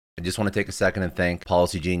I just want to take a second and thank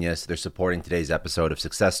Policy Genius. They're supporting today's episode of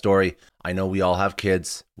Success Story. I know we all have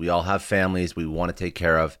kids, we all have families we want to take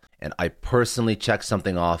care of, and I personally checked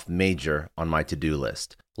something off major on my to-do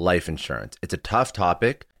list: life insurance. It's a tough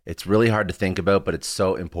topic. It's really hard to think about, but it's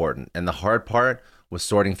so important. And the hard part was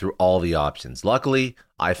sorting through all the options. Luckily,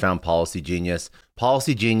 I found Policy Genius.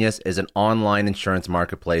 Policy Genius is an online insurance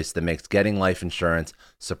marketplace that makes getting life insurance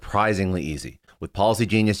surprisingly easy. With Policy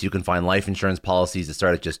Genius, you can find life insurance policies that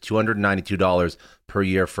start at just $292 per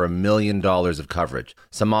year for $1 million of coverage.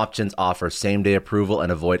 Some options offer same-day approval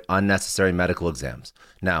and avoid unnecessary medical exams.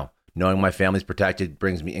 Now, knowing my family's protected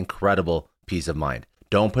brings me incredible peace of mind.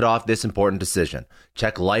 Don't put off this important decision.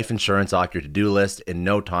 Check life insurance off your to-do list in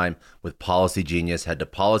no time with Policy Genius. Head to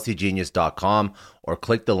policygenius.com or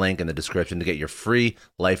click the link in the description to get your free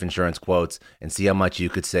life insurance quotes and see how much you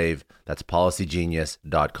could save. That's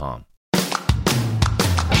policygenius.com.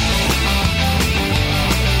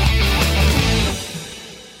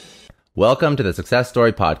 Welcome to the Success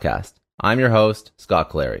Story Podcast. I'm your host, Scott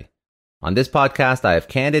Clary. On this podcast, I have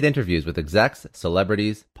candid interviews with execs,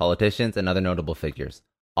 celebrities, politicians, and other notable figures,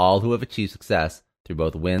 all who have achieved success through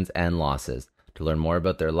both wins and losses, to learn more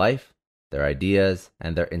about their life, their ideas,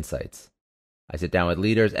 and their insights. I sit down with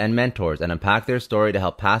leaders and mentors and unpack their story to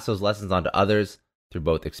help pass those lessons on to others through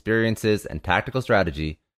both experiences and tactical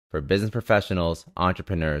strategy for business professionals,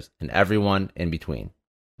 entrepreneurs, and everyone in between.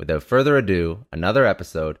 Without further ado, another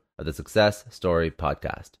episode of the Success Story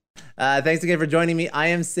Podcast. Thanks again for joining me. I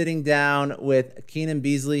am sitting down with Keenan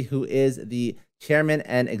Beasley, who is the chairman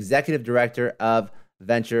and executive director of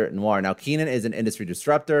Venture Noir. Now, Keenan is an industry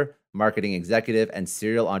disruptor, marketing executive, and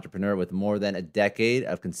serial entrepreneur with more than a decade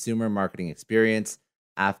of consumer marketing experience.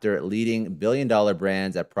 After leading billion-dollar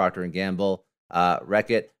brands at Procter & Gamble,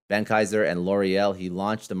 Reckitt, Benckiser, and L'Oreal, he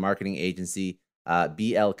launched the marketing agency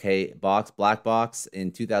BLK Black Box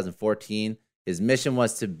in 2014. His mission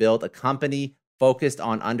was to build a company focused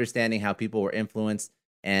on understanding how people were influenced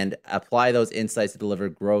and apply those insights to deliver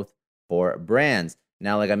growth for brands.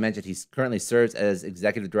 Now, like I mentioned, he currently serves as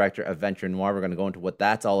executive director of Venture Noir. We're going to go into what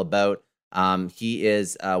that's all about. He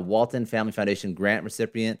is a Walton Family Foundation grant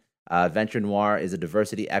recipient. Venture Noir is a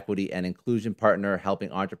diversity, equity, and inclusion partner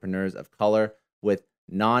helping entrepreneurs of color with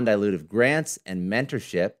non-dilutive grants and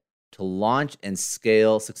mentorship to launch and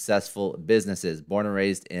scale successful businesses. Born and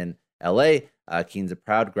raised in LA, Keen's a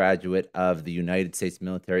proud graduate of the United States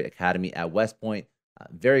Military Academy at West Point.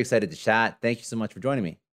 Very excited to chat. Thank you so much for joining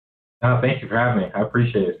me. Thank you for having me. I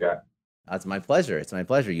appreciate it, Scott. It's my pleasure. It's my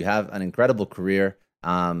pleasure. You have an incredible career.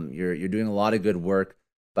 You're doing a lot of good work,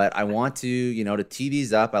 but I want to, to tee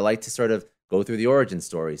these up. I like to sort of go through the origin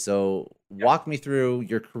story. So walk me through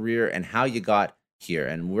your career and how you got here,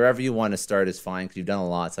 and wherever you want to start is fine because you've done a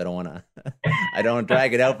lot. So I don't want to, I don't want to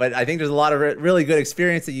drag it out, but I think there's a lot of really good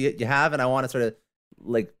experience that you have, and I want to sort of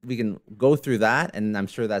we can go through that, and I'm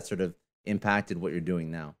sure that sort of impacted what you're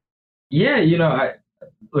doing now. Yeah, I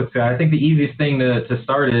think the easiest thing to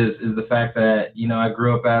start is the fact that I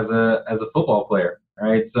grew up as a football player,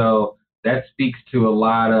 right? So that speaks to a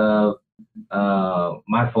lot of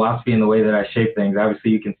my philosophy and the way that I shape things.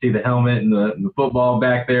 Obviously, you can see the helmet and the football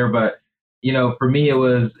back there, but for me, it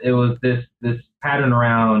was this pattern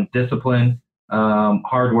around discipline,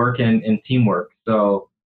 hard work, and teamwork. So,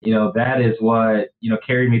 that is what,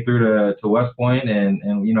 carried me through to West Point and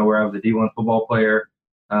where I was a D1 football player.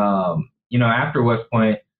 After West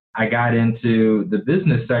Point, I got into the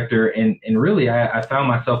business sector and really I found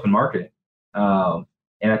myself in marketing.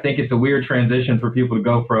 And I think it's a weird transition for people to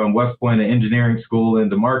go from West Point to engineering school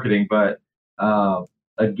into marketing. But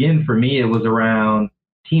again, for me, it was around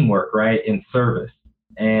teamwork, right? And service.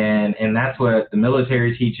 And that's what the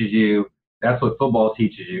military teaches you. That's what football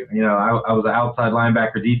teaches you. I was an outside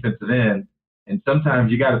linebacker, defensive end, and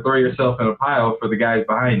sometimes you got to throw yourself in a pile for the guys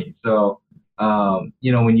behind you. So,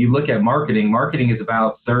 when you look at marketing is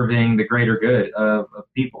about serving the greater good of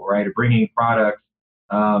people, right? Of bringing products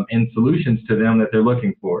and solutions to them that they're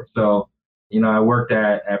looking for. So, I worked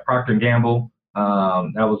at Procter & Gamble.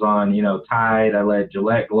 That was on, Tide. I led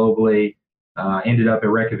Gillette globally. Ended up at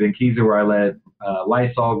Reckitt Benckiser, where I led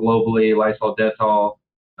Lysol globally, Lysol Dettol,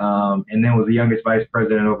 and then was the youngest vice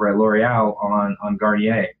president over at L'Oreal on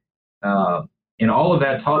Garnier. And all of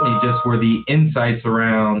that taught me just were the insights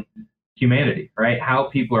around humanity, right? How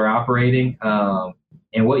people are operating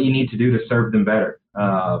and what you need to do to serve them better.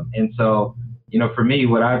 And so, for me,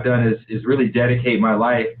 what I've done is really dedicate my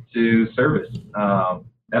life to service.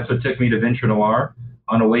 That's what took me to Venture Noir,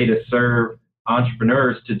 on a way to serve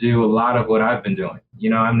entrepreneurs to do a lot of what I've been doing.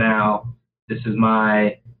 This is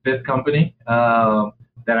my fifth company.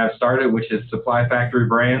 that I've started, which is Supply Factory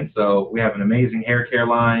Brand. So we have an amazing hair care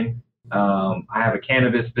line. I have a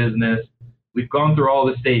cannabis business. We've gone through all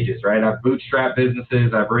the stages, right? I've bootstrapped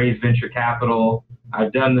businesses. I've raised venture capital.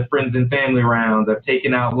 I've done the friends and family rounds. I've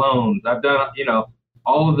taken out loans. I've done,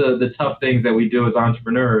 all of the tough things that we do as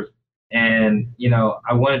entrepreneurs. And,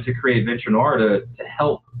 I wanted to create Venture Noir to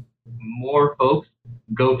help more folks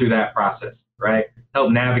go through that process, right?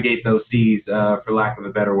 Help navigate those seas, for lack of a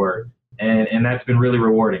better word. And that's been really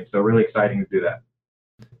rewarding. So really exciting to do that.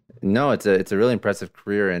 No, it's a really impressive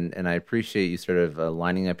career, and I appreciate you sort of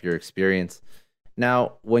lining up your experience.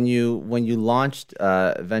 Now, when you launched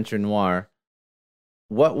Venture Noir,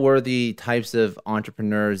 what were the types of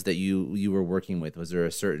entrepreneurs that you were working with? Was there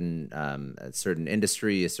a certain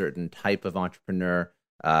industry, a certain type of entrepreneur?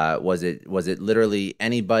 Was it literally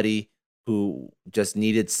anybody who just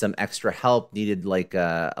needed some extra help, needed like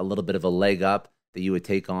a little bit of a leg up that you would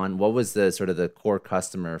take on? What was the sort of the core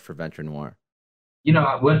customer for Venture Noir? When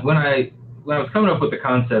I was coming up with the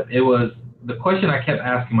concept, it was the question I kept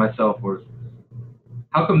asking myself was,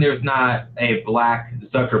 how come there's not a black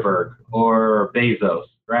Zuckerberg or Bezos,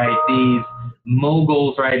 right? These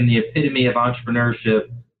moguls, right, in the epitome of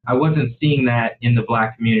entrepreneurship. I wasn't seeing that in the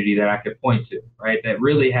black community that I could point to, right? That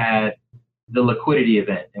really had the liquidity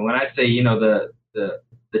event. And when I say,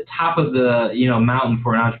 the top of the, mountain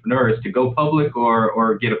for an entrepreneur is to go public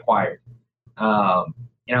or get acquired.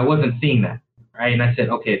 And I wasn't seeing that. Right. And I said,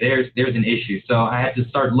 okay, there's an issue. So I had to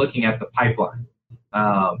start looking at the pipeline.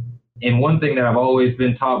 And one thing that I've always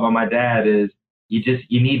been taught by my dad is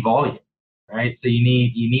you need volume, right? So you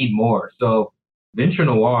need more. So Venture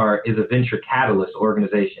Noir is a venture catalyst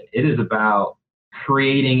organization. It is about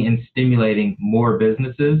creating and stimulating more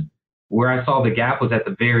businesses. Where I saw the gap was at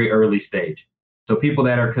the very early stage. So people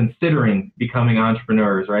that are considering becoming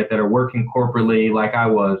entrepreneurs, right, that are working corporately like I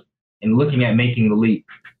was and looking at making the leap,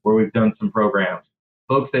 where we've done some programs.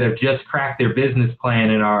 Folks that have just cracked their business plan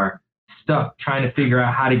and are stuck trying to figure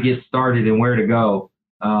out how to get started and where to go.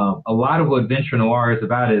 A lot of what Venture Noir is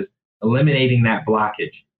about is eliminating that blockage,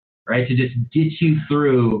 right? To just get you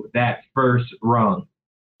through that first rung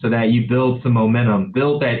so that you build some momentum,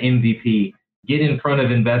 build that MVP, get in front of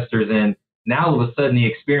investors. And now all of a sudden the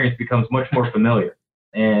experience becomes much more familiar.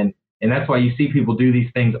 And that's why you see people do these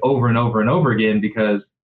things over and over and over again, because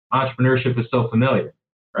entrepreneurship is so familiar.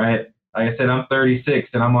 Right? Like I said, I'm 36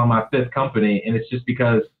 and I'm on my 5th company, and it's just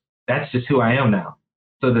because that's just who I am now.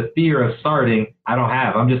 So the fear of starting, I don't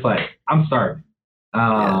have. I'm just like, I'm starting.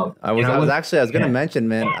 I was going to mention,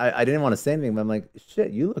 man, I didn't want to say anything, but I'm like,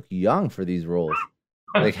 shit, you look young for these roles.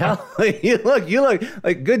 Like, hell, you look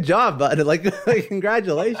like, good job, bud. Like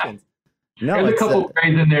congratulations. No, there's a couple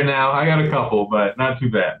grades in there now. I got a couple, but not too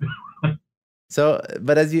bad. So,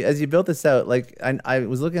 but as you built this out, like I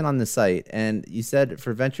was looking on the site, and you said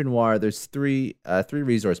for Venture Noir, there's three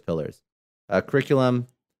resource pillars: curriculum,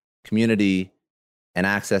 community, and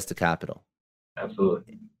access to capital.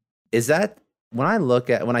 Absolutely. Is that when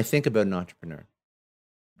I think about an entrepreneur?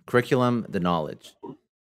 Curriculum, the knowledge,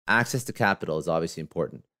 access to capital is obviously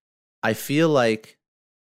important. I feel like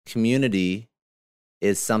community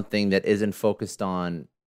is something that isn't focused on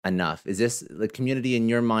enough. Is this the community in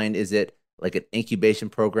your mind? Is it like an incubation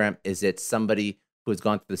program? Is it somebody who has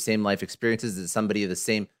gone through the same life experiences? Is it somebody of the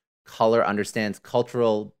same color, understands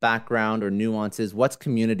cultural background or nuances? What's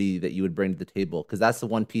community that you would bring to the table? Because that's the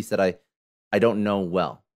one piece that I don't know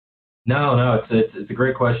well. No, it's a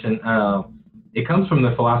great question. It comes from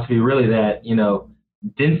the philosophy really that,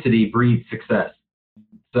 density breeds success.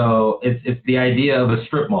 So it's the idea of a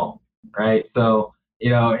strip mall, right? So,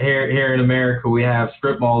 here in America, we have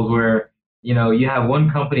strip malls where, you have one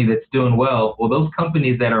company that's doing well. Well, those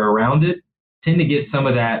companies that are around it tend to get some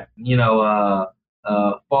of that,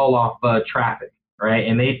 fall off traffic, right?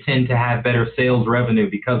 And they tend to have better sales revenue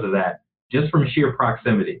because of that, just from sheer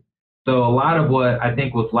proximity. So a lot of what I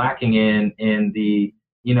think was lacking in the,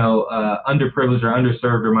 underprivileged or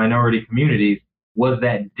underserved or minority communities was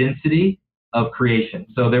that density of creation.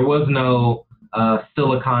 So there was no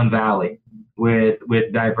Silicon Valley with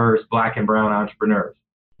diverse Black and brown entrepreneurs.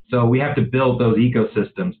 So we have to build those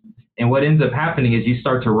ecosystems. And what ends up happening is you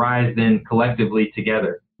start to rise then collectively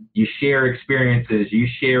together. You share experiences, you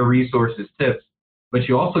share resources, tips, but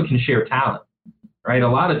you also can share talent, right? A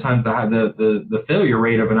lot of times the failure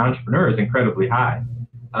rate of an entrepreneur is incredibly high.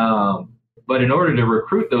 But in order to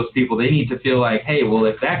recruit those people, they need to feel like, hey, well,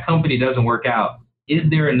 if that company doesn't work out, is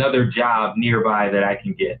there another job nearby that I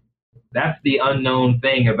can get? That's the unknown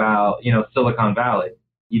thing about, Silicon Valley.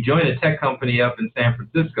 You join a tech company up in San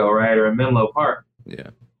Francisco, right, or in Menlo Park.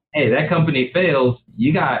 Yeah. Hey, that company fails.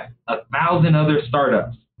 You got 1,000 other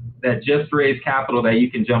startups that just raised capital that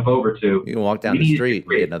you can jump over to. You can walk down the street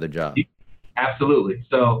and get another job. Absolutely.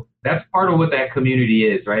 So that's part of what that community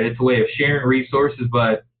is, right? It's a way of sharing resources,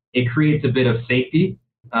 but it creates a bit of safety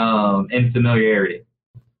and familiarity.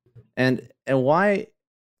 And why?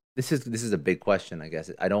 This is a big question, I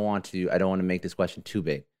guess. I don't want to make this question too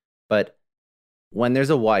big, but when there's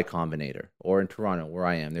a Y Combinator, or in Toronto where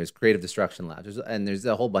I am, there's Creative Destruction Labs, and there's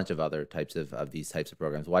a whole bunch of other types of these types of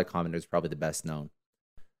programs. Y Combinator is probably the best known.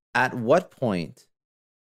 At what point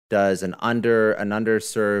does an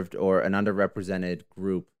underserved or an underrepresented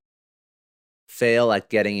group fail at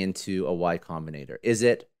getting into a Y Combinator? Is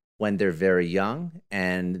it when they're very young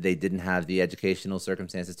and they didn't have the educational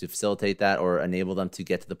circumstances to facilitate that or enable them to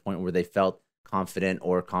get to the point where they felt confident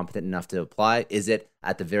or competent enough to apply? Is it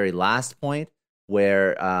at the very last point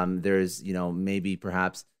where there's, maybe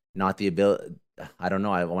perhaps not the ability, I don't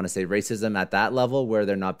know, I want to say racism at that level where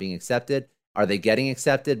they're not being accepted? Are they getting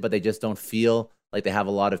accepted, but they just don't feel like they have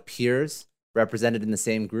a lot of peers represented in the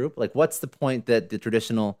same group? Like, what's the point that the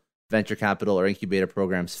traditional venture capital or incubator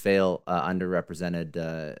programs fail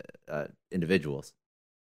underrepresented individuals?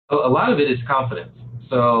 A lot of it is confidence.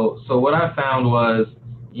 So what I found was,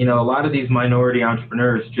 a lot of these minority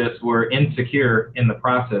entrepreneurs just were insecure in the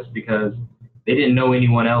process because they didn't know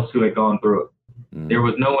anyone else who had gone through it. There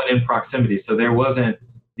was no one in proximity. So there wasn't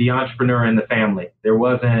the entrepreneur in the family. There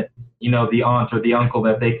wasn't, the aunt or the uncle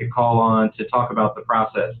that they could call on to talk about the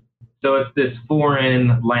process. So it's this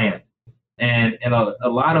foreign land. And a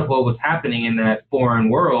lot of what was happening in that foreign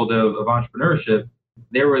world of entrepreneurship,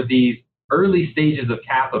 there were these early stages of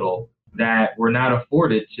capital that were not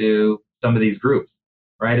afforded to some of these groups,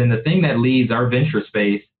 right? And the thing that leads our venture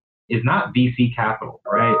space is not VC capital,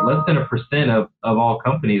 right? Less than 1% of all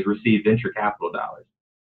companies receive venture capital dollars.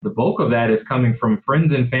 The bulk of that is coming from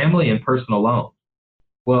friends and family and personal loans.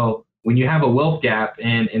 Well, when you have a wealth gap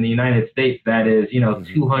in the United States that is,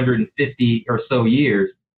 250 or so years,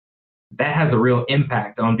 that has a real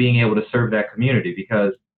impact on being able to serve that community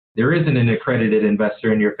because there isn't an accredited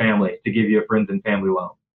investor in your family to give you a friends and family loan.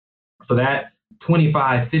 So that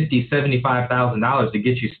 $25,000, $50,000, $75,000 to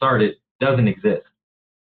get you started doesn't exist,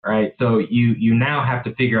 right? So you now have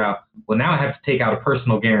to figure out, well, now I have to take out a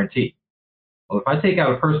personal guarantee. Well, if I take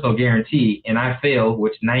out a personal guarantee and I fail,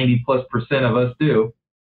 which 90+% of us do,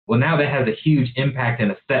 well, now that has a huge impact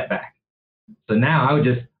and a setback. So now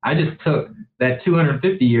I just took that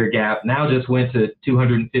 250-year gap, now just went to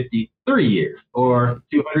 253 years or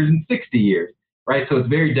 260 years, right? So it's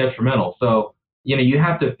very detrimental. So, you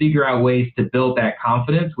have to figure out ways to build that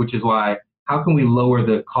confidence, which is why, how can we lower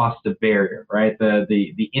the cost of barrier, right?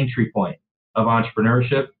 The entry point of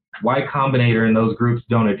entrepreneurship. Y Combinator and those groups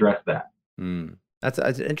don't address that. That's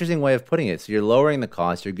an interesting way of putting it. So you're lowering the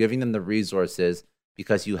cost, you're giving them the resources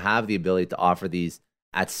because you have the ability to offer these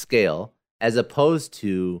at scale, as opposed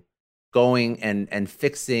to going and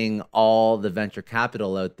fixing all the venture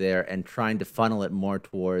capital out there and trying to funnel it more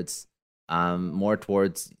towards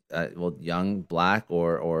young Black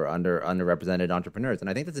or underrepresented entrepreneurs. And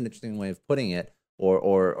I think that's an interesting way of putting it,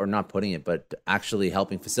 or not putting it, but actually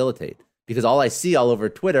helping facilitate. Because all I see all over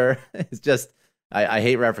Twitter is just, I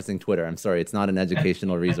hate referencing Twitter. I'm sorry, it's not an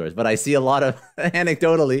educational resource, but I see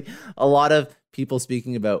anecdotally, a lot of people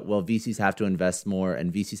speaking about, well, VCs have to invest more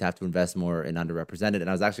and VCs have to invest more in underrepresented. And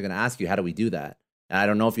I was actually going to ask you, how do we do that? And I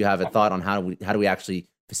don't know if you have a thought on how do we actually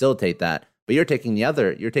facilitate that, but you're taking the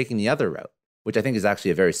other route, which I think is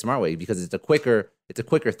actually a very smart way because it's a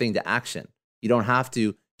quicker thing to action. You don't have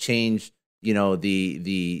to change,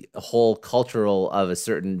 the whole cultural of a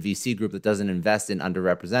certain VC group that doesn't invest in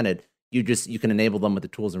underrepresented. You can enable them with the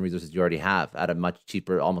tools and resources you already have at a much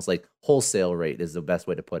cheaper, almost like wholesale rate is the best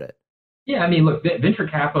way to put it. Yeah, I mean, look, venture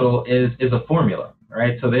capital is a formula,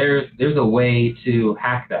 right? So there's a way to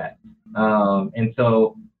hack that. And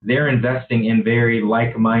so they're investing in very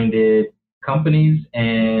like-minded companies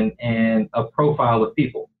and a profile of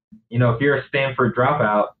people. If you're a Stanford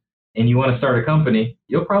dropout and you want to start a company,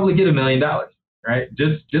 you'll probably get $1 million, right?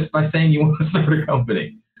 Just by saying you want to start a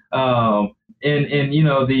company. And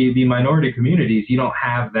the minority communities, you don't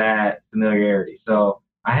have that familiarity. So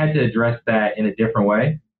I had to address that in a different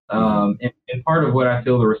way. And part of what I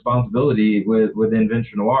feel the responsibility within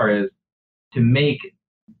Venture Noir is to make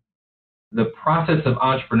the process of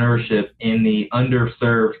entrepreneurship in the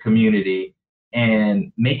underserved community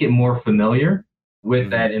and make it more familiar with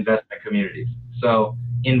that investment community. So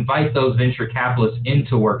invite those venture capitalists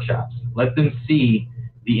into workshops. Let them see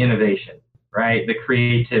the innovation, right? The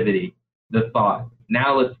creativity, the thought.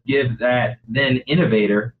 Now let's give that then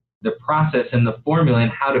innovator the process and the formula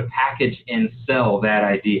and how to package and sell that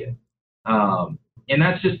idea. And and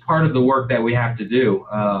that's just part of the work that we have to do.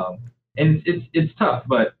 And it's tough,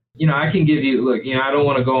 but I can give you, look, I don't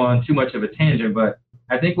want to go on too much of a tangent, but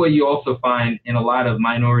I think what you also find in a lot of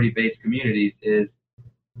minority-based communities is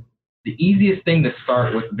the easiest thing to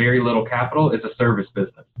start with very little capital is a service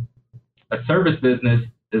business. A service business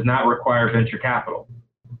does not require venture capital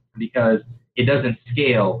because it doesn't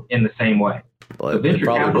scale in the same way. Well, so they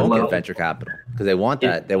probably won't get venture capital because they want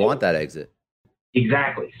that. They want that exit.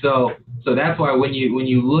 Exactly. So that's why when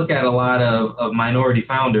you look at a lot of minority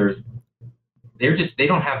founders, they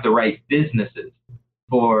don't have the right businesses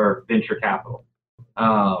for venture capital.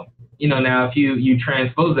 Now if you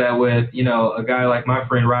transpose that with, a guy like my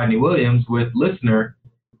friend Rodney Williams with Listener,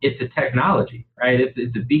 it's a technology, right?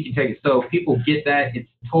 It's a beacon tech. So people get that. It's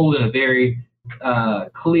told in a very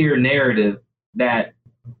clear narrative that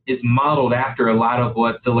is modeled after a lot of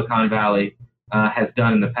what Silicon Valley has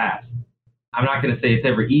done in the past. I'm not going to say it's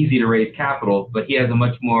ever easy to raise capital, but he has a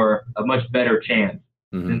much better chance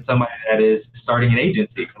than somebody that is starting an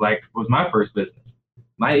agency, like was my first business.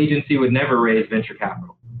 My agency would never raise venture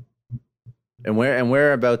capital. And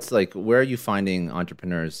whereabouts, like, where are you finding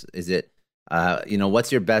entrepreneurs? Is it,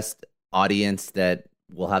 what's your best audience that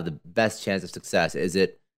will have the best chance of success? Is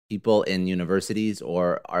it people in universities,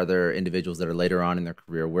 or are there individuals that are later on in their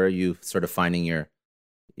career? Where are you sort of finding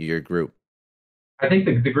your group? I think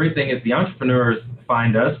the great thing is the entrepreneurs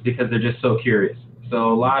find us because they're just so curious.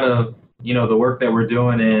 So a lot of, the work that we're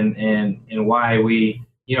doing and why we,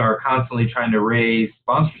 are constantly trying to raise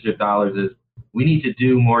sponsorship dollars is we need to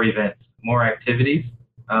do more events, more activities,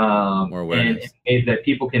 more awareness. And ways that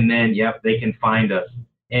people can then, they can find us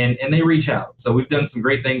and they reach out. So we've done some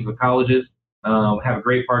great things with colleges, have a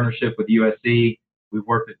great partnership with USC. We've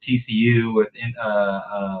worked with TCU with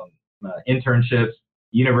internships,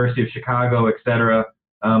 University of Chicago, et cetera.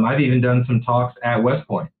 I've even done some talks at West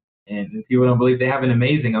Point, and people don't believe they have an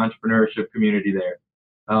amazing entrepreneurship community there.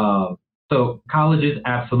 So colleges,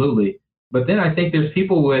 absolutely. But then I think there's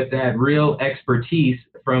people with that real expertise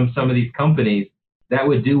from some of these companies that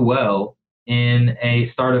would do well in a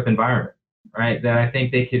startup environment, right? That I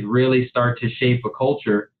think they could really start to shape a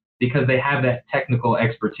culture because they have that technical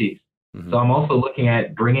expertise. So I'm also looking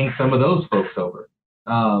at bringing some of those folks over.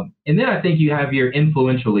 And then I think you have your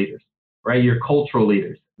influential leaders, right? Your cultural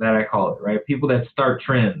leaders, that I call it, right? People that start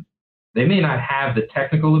trends. They may not have the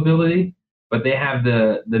technical ability, but they have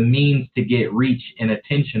the means to get reach and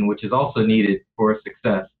attention, which is also needed for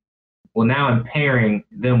success. Well, now I'm pairing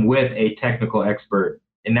them with a technical expert,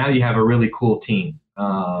 and now you have a really cool team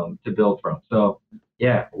to build from. So,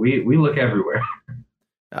 yeah, we look everywhere.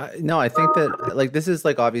 No, I think that, like, this is,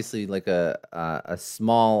 like, obviously like a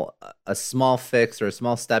small fix or a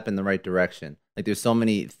small step in the right direction. Like, there's so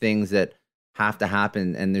many things that have to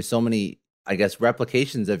happen, and there's so many, I guess,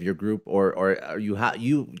 replications of your group, or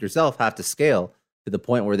you yourself have to scale to the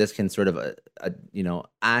point where this can sort of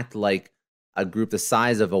act like a group the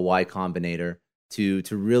size of a Y Combinator to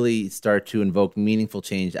really start to invoke meaningful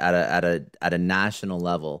change at a national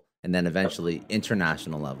level, and then eventually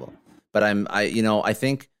international level. But I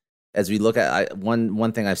think as we look at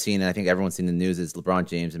one thing I've seen, and I think everyone's seen the news, is LeBron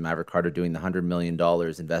James and Maverick Carter doing the $100 million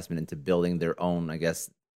investment into building their own, I guess,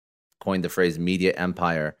 coined the phrase, media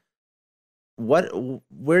empire. How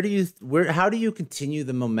do you continue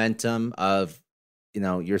the momentum of,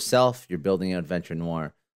 yourself? You're building out Venture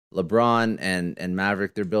Noir. LeBron and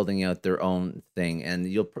Maverick, they're building out their own thing, and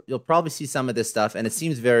you'll probably see some of this stuff, and it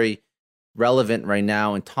seems very relevant right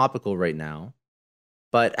now and topical right now.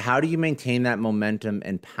 But how do you maintain that momentum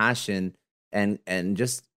and passion and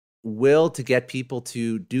just will to get people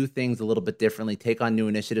to do things a little bit differently, take on new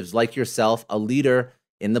initiatives, like yourself, a leader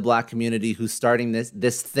in the Black community who's starting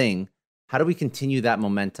this thing? How do we continue that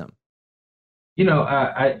momentum?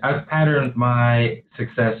 I've patterned my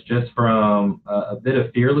success just from a bit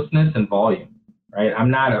of fearlessness and volume, right?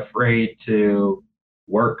 I'm not afraid to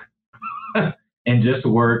work and just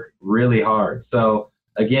work really hard. So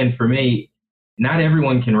again, for me, not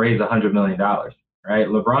everyone can raise $100 million, right?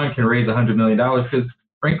 LeBron can raise $100 million because,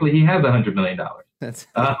 frankly, he has $100 million. Didn't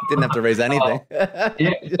have to raise anything.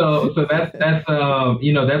 Yeah, so that's that's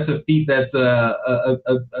a feat that's a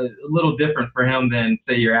little different for him than,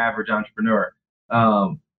 say, your average entrepreneur.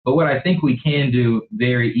 But what I think we can do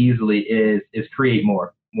very easily is create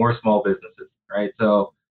more small businesses, right?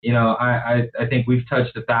 So I think we've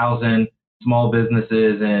touched 1,000 small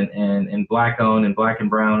businesses and Black owned and Black and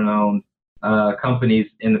brown owned companies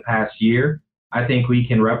in the past year. I think we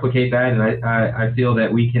can replicate that, and I feel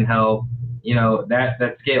that we can help,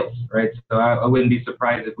 that scales, right? So I wouldn't be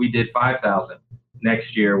surprised if we did 5,000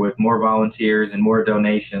 next year with more volunteers and more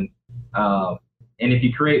donations. And if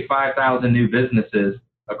you create 5,000 new businesses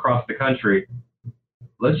across the country,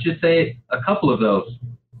 let's just say a couple of those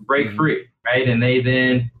break free, right? And they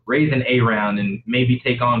then raise an A round and maybe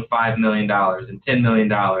take on $5 million and $10 million.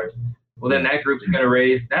 Well, then that group's going to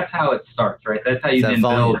raise. That's how it starts, right? That's how you then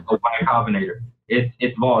build a Y Combinator.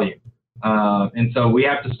 It's volume. And so we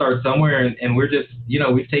have to start somewhere, and we're just,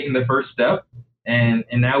 we've taken the first step, and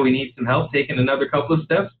now we need some help taking another couple of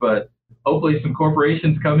steps, but hopefully some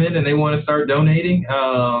corporations come in and they want to start donating,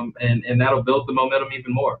 and that'll build the momentum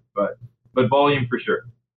even more, but volume for sure.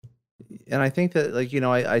 And I think that,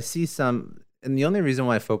 I see some, and the only reason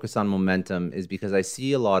why I focus on momentum is because I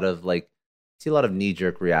see a lot of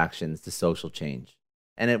knee-jerk reactions to social change.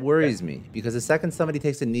 And it worries me, because the second somebody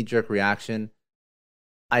takes a knee-jerk reaction,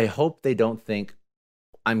 I hope they don't think,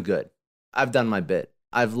 I'm good. I've done my bit.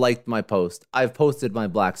 I've liked my post. I've posted my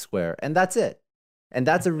black square. And that's it. And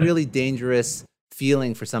that's a really dangerous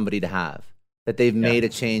feeling for somebody to have, that they've made a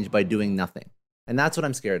change by doing nothing. And that's what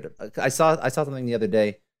I'm scared of. I saw something the other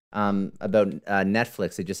day about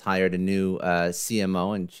Netflix. They just hired a new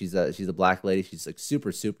CMO, and she's a black lady. She's like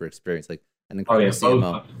super, super experienced, like an incredible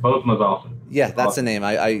CMO. Bozeman's awesome. Yeah, that's the name.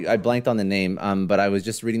 I blanked on the name, but I was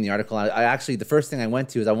just reading the article. I actually, the first thing I went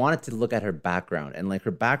to is I wanted to look at her background, and like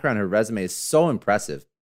her resume is so impressive.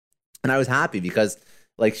 And I was happy because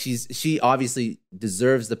like she obviously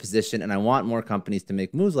deserves the position, and I want more companies to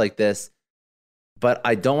make moves like this. But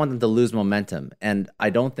I don't want them to lose momentum. And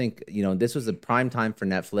I don't think, this was a prime time for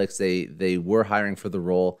Netflix. They were hiring for the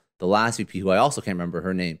role. The last VP, who I also can't remember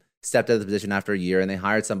her name, stepped out of the position after a year, and they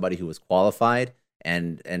hired somebody who was qualified,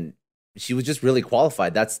 and she was just really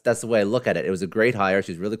qualified. That's the way I look at it. It was a great hire.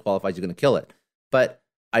 She was really qualified. She's going to kill it. But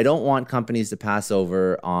I don't want companies to pass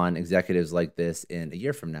over on executives like this in a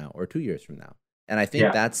year from now or 2 years from now. And I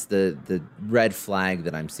think that's the red flag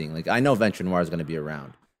that I'm seeing. Like, I know Venture Noir is going to be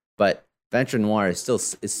around, but Venture Noir is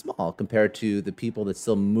small compared to the people that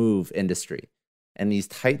still move industry. And these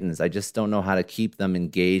titans, I just don't know how to keep them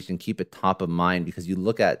engaged and keep it top of mind, because you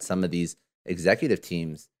look at some of these executive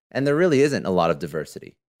teams and there really isn't a lot of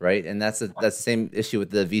diversity, right? And that's the same issue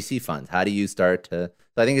with the VC funds. How do you start to?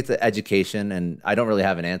 So I think it's the education, and I don't really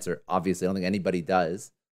have an answer. Obviously, I don't think anybody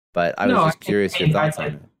does. But I was just curious your thoughts on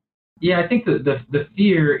it. Yeah, I think the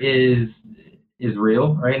fear is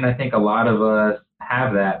real, right? And I think a lot of us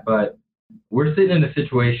have that, but we're sitting in a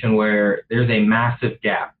situation where there's a massive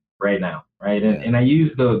gap right now, right? And I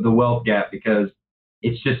use the wealth gap because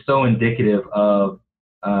it's just so indicative of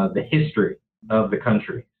the history of the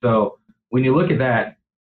country. So when you look at that,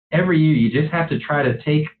 every year you just have to try to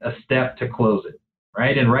take a step to close it,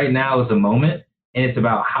 right? And right now is a moment, and it's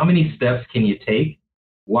about how many steps can you take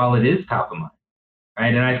while it is top of mind,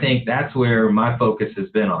 right? And I think that's where my focus has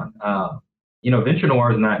been on. Venture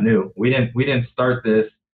Noir is not new. We didn't start this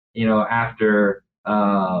after,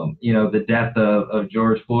 the death of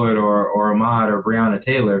George Floyd or Ahmaud or Breonna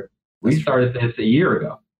Taylor. We started this a year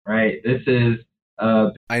ago, right? This is...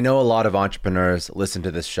 I know a lot of entrepreneurs listen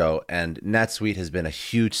to this show, and NetSuite has been a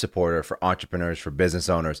huge supporter for entrepreneurs, for business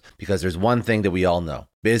owners, because there's one thing that we all know.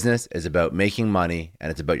 Business is about making money,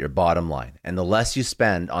 and it's about your bottom line. And the less you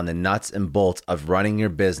spend on the nuts and bolts of running your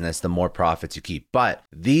business, the more profits you keep. But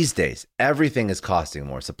these days, everything is costing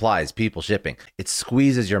more. Supplies, people, shipping. It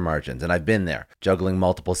squeezes your margins, and I've been there, juggling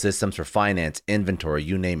multiple systems for finance, inventory,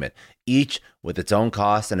 you name it, each with its own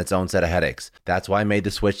costs and its own set of headaches. That's why I made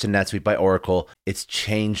the switch to NetSuite by Oracle. It's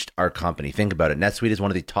changed our company. Think about it. NetSuite is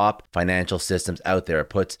one of the top financial systems out there.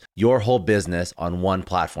 It puts your whole business on one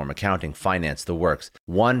platform: accounting, finance, the works.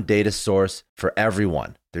 One data source for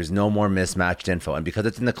everyone. There's no more mismatched info. And because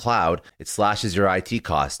it's in the cloud, it slashes your IT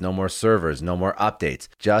costs. No more servers, no more updates.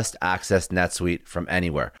 Just access NetSuite from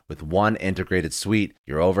anywhere. With one integrated suite,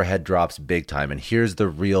 your overhead drops big time. And here's the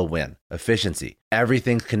real win: efficiency.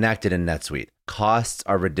 Everything's connected in NetSuite. Costs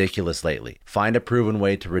are ridiculous lately. Find a proven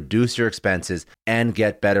way to reduce your expenses and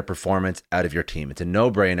get better performance out of your team. It's a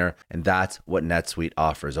no-brainer, and that's what NetSuite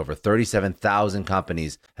offers. Over 37,000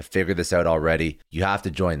 companies have figured this out already. You have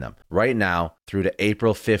to join them. Right now, through to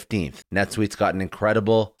April 15th, NetSuite's got an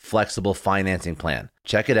incredible, flexible financing plan.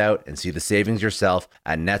 Check it out and see the savings yourself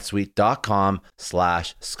at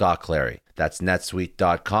netsuite.com/Scott Clary. That's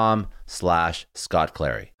netsuite.com/Scott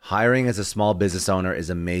Clary. Hiring as a small business owner is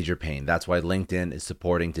a major pain. That's why LinkedIn is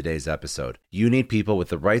supporting today's episode. You need people with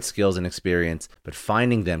the right skills and experience, but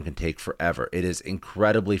finding them can take forever. It is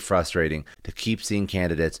incredibly frustrating to keep seeing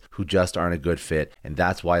candidates who just aren't a good fit, and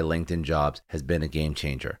that's why LinkedIn Jobs has been a game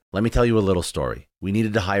changer. Let me tell you a little story. We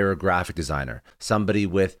needed to hire a graphic designer, somebody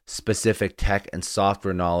with specific tech and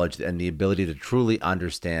software knowledge and the ability to truly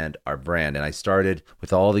understand our brand. And I started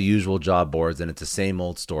with all the usual job boards, and it's the same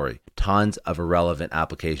old story. Tons of irrelevant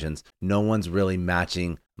applications. No one's really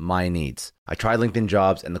matching my needs. I tried LinkedIn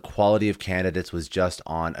Jobs, and the quality of candidates was just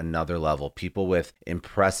on another level. People with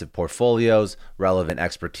impressive portfolios, relevant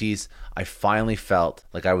expertise. I finally felt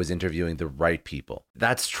like I was interviewing the right people.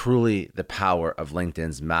 That's truly the power of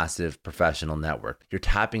LinkedIn's massive professional network. You're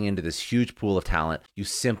tapping into this huge pool of talent you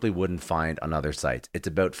simply wouldn't find on other sites. It's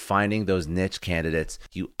about finding those niche candidates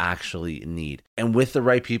you actually need. And with the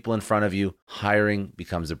right people in front of you, hiring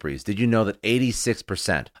becomes a breeze. Did you know that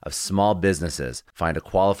 86% of small businesses find a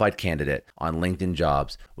qualified candidate on LinkedIn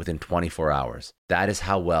Jobs within 24 hours? That is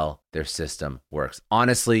how well their system works.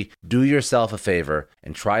 Honestly, do yourself a favor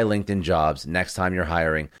and try LinkedIn Jobs next time you're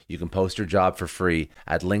hiring. You can post your job for free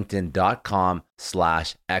at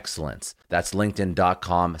linkedin.com/excellence. That's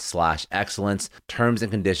linkedin.com/excellence. Terms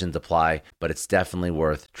and conditions apply, but it's definitely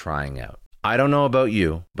worth trying out. I don't know about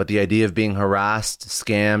you, but the idea of being harassed,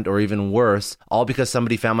 scammed, or even worse, all because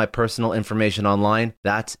somebody found my personal information online,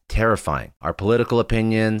 that's terrifying. Our political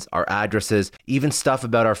opinions, our addresses, even stuff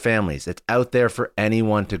about our families, it's out there for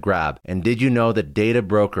anyone to grab. And did you know that data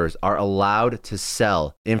brokers are allowed to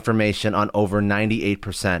sell information on over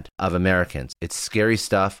 98% of Americans? It's scary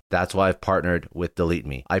stuff. That's why I've partnered with Delete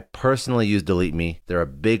Me. I personally use Delete Me. They're a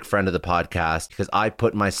big friend of the podcast because I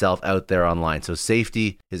put myself out there online. So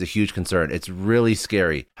safety is a huge concern. It's really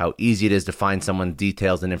scary how easy it is to find someone's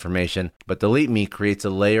details and information, but Delete Me creates a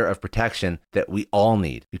layer of protection that we all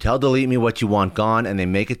need. You tell Delete Me what you want gone, and they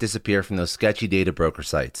make it disappear from those sketchy data broker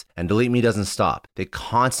sites. And Delete Me doesn't stop. They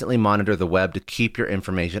constantly monitor the web to keep your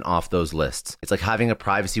information off those lists. It's like having a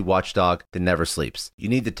privacy watchdog that never sleeps. You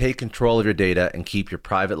need to take control of your data and keep your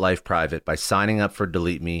private life private by signing up for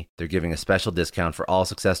Delete Me. They're giving a special discount for all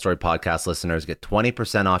Success Story podcast listeners. Get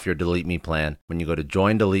 20% off your Delete Me plan when you go to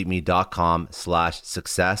joindeleteme.com/success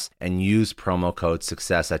and use promo code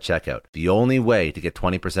success at checkout. The only way to get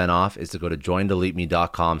 20% off is to go to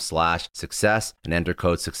joindeleteme.com/success and enter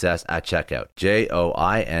code success at checkout.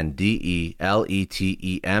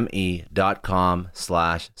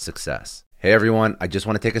 joindeleteme.com/success. Hey everyone, I just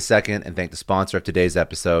want to take a second and thank the sponsor of today's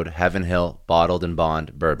episode, Heaven Hill Bottled and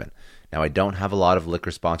Bond Bourbon. Now, I don't have a lot of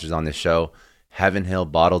liquor sponsors on this show. Heaven Hill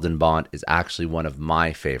Bottled and Bond is actually one of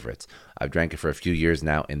my favorites. I've drank it for a few years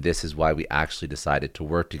now, and this is why we actually decided to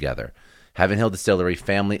work together. Heaven Hill Distillery,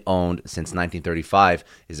 family owned since 1935,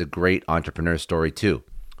 is a great entrepreneur story too.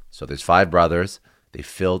 So there's 5 brothers. They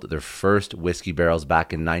filled their first whiskey barrels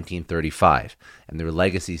back in 1935, and their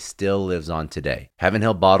legacy still lives on today. Heaven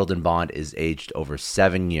Hill Bottled and Bond is aged over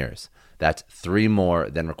 7 years. That's 3 more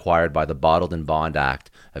than required by the Bottled and Bond Act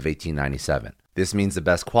of 1897. This means the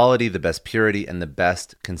best quality, the best purity, and the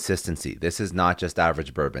best consistency. This is not just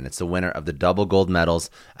average bourbon. It's the winner of the double gold medals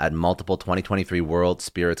at multiple 2023 World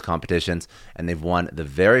Spirits competitions, and they've won the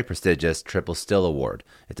very prestigious Triple Still Award.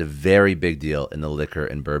 It's a very big deal in the liquor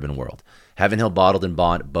and bourbon world. Heaven Hill Bottled and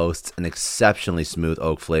Bond boasts an exceptionally smooth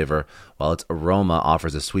oak flavor, while its aroma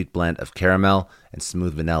offers a sweet blend of caramel and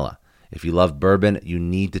smooth vanilla. If you love bourbon, you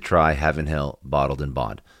need to try Heaven Hill Bottled and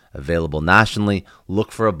Bond. Available nationally,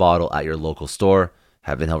 look for a bottle at your local store.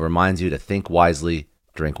 Heaven Hill reminds you to think wisely,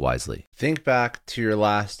 drink wisely. Think back to your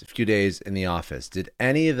last few days in the office. Did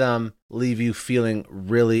any of them leave you feeling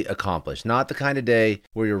really accomplished? Not the kind of day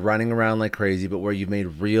where you're running around like crazy, but where you've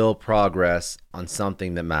made real progress on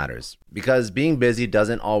something that matters. Because being busy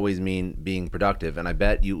doesn't always mean being productive, and I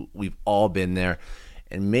bet we've all been there.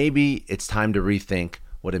 And maybe it's time to rethink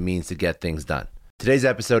what it means to get things done. Today's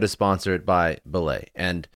episode is sponsored by Belay,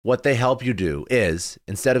 and what they help you do is,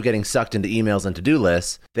 instead of getting sucked into emails and to-do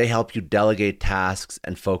lists, they help you delegate tasks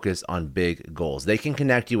and focus on big goals. They can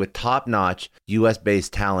connect you with top-notch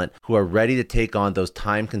US-based talent who are ready to take on those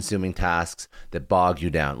time-consuming tasks that bog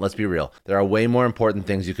you down. Let's be real. There are way more important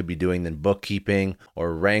things you could be doing than bookkeeping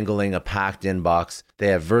or wrangling a packed inbox. They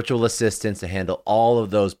have virtual assistants to handle all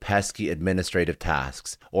of those pesky administrative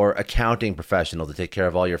tasks, or accounting professionals to take care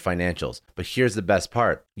of all your financials. But here's the best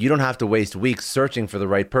part. You don't have to waste weeks searching for the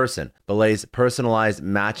right person. Belay's personalized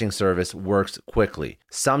matching service works quickly,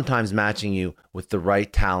 sometimes matching you with the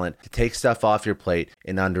right talent to take stuff off your plate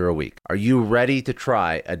in under a week. Are you ready to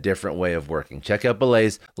try a different way of working? Check out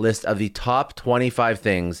Belay's list of the top 25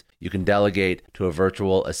 things you can delegate to a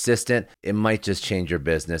virtual assistant. It might just change your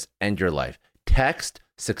business and your life. Text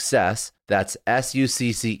SUCCESS, that's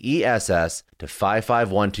SUCCESS, to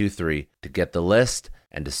 55123 to get the list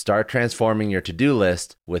and to start transforming your to-do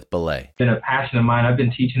list with Belay. It's been a passion of mine. I've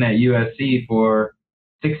been teaching at USC for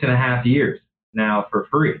 6.5 years now for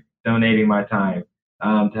free, donating my time.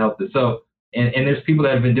 to help this. So, and there's people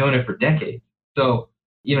that have been doing it for decades. So,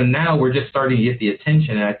 now we're just starting to get the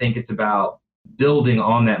attention, and I think it's about building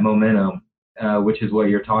on that momentum, which is what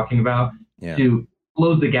you're talking about, to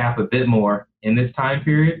close the gap a bit more in this time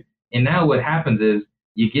period. And now what happens is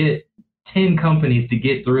you get 10 companies to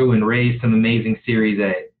get through and raise some amazing Series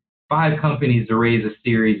A, 5 companies to raise a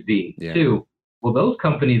Series B, 2. Well, those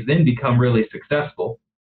companies then become really successful.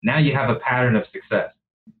 Now you have a pattern of success.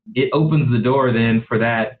 It opens the door then for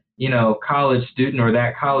that, college student or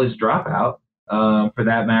that college dropout, for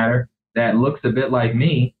that matter, that looks a bit like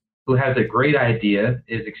me, who has a great idea,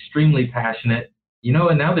 is extremely passionate,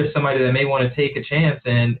 and now there's somebody that may want to take a chance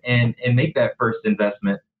and make that first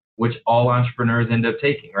investment, which all entrepreneurs end up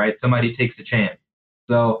taking, right? Somebody takes a chance.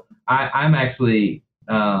 So I'm actually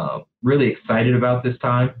really excited about this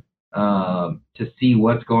time to see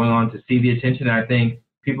what's going on, to see the attention. And I think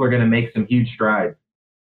people are going to make some huge strides.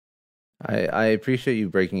 I appreciate you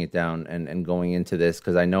breaking it down and going into this,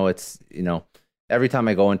 because I know it's, every time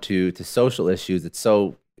I go into social issues,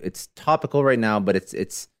 it's topical right now, but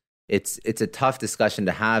it's a tough discussion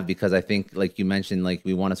to have, because I think, like you mentioned, like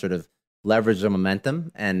we want to sort of leverage the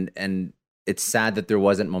momentum, and it's sad that there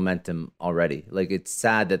wasn't momentum already. Like, it's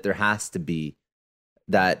sad that there has to be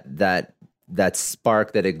that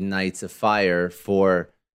spark that ignites a fire for,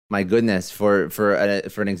 my goodness, for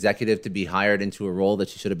an executive to be hired into a role that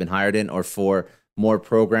she should have been hired in, or for more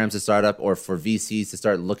programs to start up, or for VCs to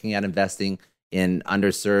start looking at investing in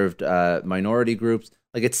underserved minority groups.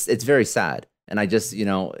 Like, it's very sad. And I just,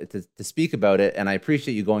 to speak about it, and I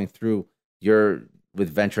appreciate you going through with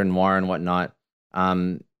Venture Noir and whatnot.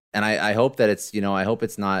 And I hope that it's, I hope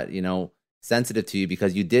it's not, sensitive to you,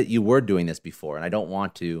 because you were doing this before, and I don't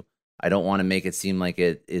want to make it seem like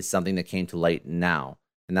it is something that came to light now.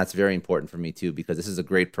 And that's very important for me too, because this is a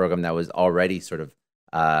great program that was already sort of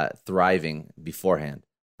thriving beforehand.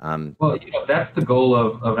 Well, that's the goal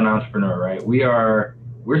of an entrepreneur, right?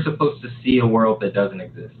 We're supposed to see a world that doesn't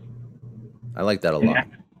exist. I like that a lot.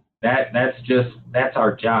 That's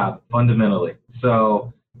our job fundamentally.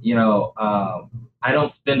 So, I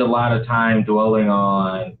don't spend a lot of time dwelling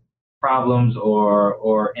on problems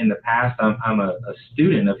or in the past. I'm a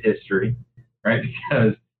student of history, right?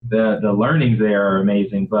 Because the learnings there are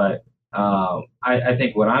amazing. But I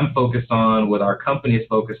think what I'm focused on, what our company is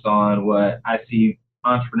focused on, what I see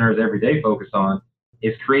entrepreneurs every day focus on,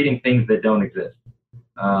 is creating things that don't exist.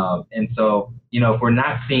 And so, if we're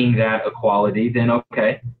not seeing that equality, then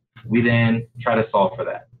okay, we then try to solve for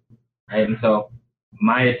that. Right? And so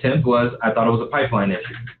my attempt was, I thought it was a pipeline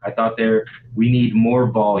issue. I thought we need more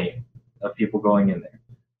volume of people going in there.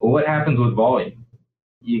 But what happens with volume?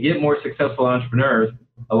 You get more successful entrepreneurs.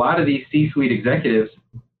 A lot of these C-suite executives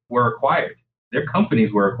were acquired. Their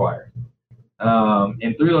companies were acquired.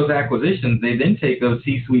 And through those acquisitions, they then take those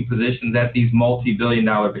C-suite positions at these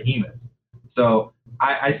multi-billion-dollar behemoths. So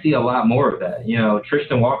I see a lot more of that.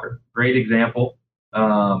 Tristan Walker, great example.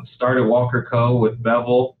 Started Walker Co. with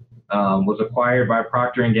Bevel, was acquired by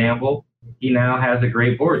Procter & Gamble. He now has a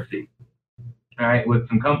great board seat, all right, with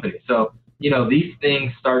some companies. So, these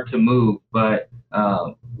things start to move, but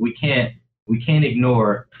we can't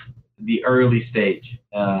ignore the early stage.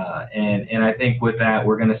 And I think with that,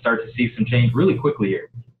 we're going to start to see some change really quickly here.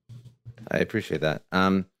 I appreciate that.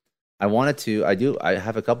 I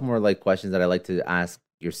have a couple more questions that I like to ask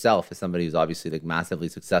yourself, as somebody who's obviously massively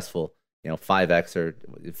successful, 5X or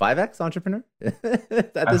 5X entrepreneur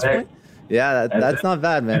at this point. Yeah, that's not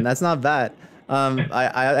bad, man. That's not bad.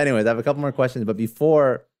 Anyways, I have a couple more questions, but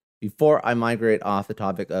before I migrate off the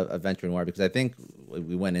topic of Venture Noir, because I think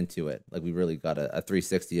we went into it, we really got a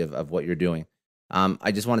 360 of what you're doing.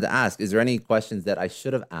 I just wanted to ask, is there any questions that I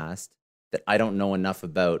should have asked that I don't know enough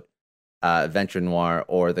about Venture Noir,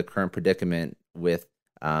 or the current predicament with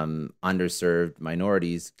underserved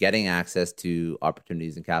minorities getting access to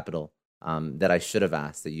opportunities and capital, that I should have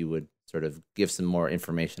asked, that you would sort of give some more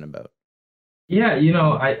information about? Yeah,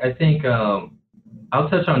 I think I'll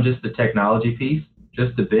touch on just the technology piece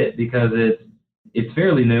just a bit, because it's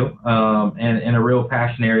fairly new and a real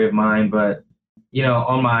passion area of mine. But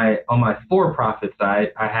on my for-profit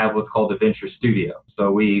side, I have what's called a venture studio.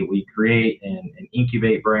 So we create and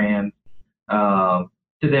incubate brands to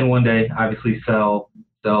then one day obviously sell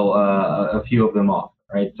a few of them off,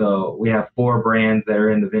 right? So we have 4 brands that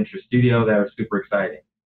are in the venture studio that are super exciting.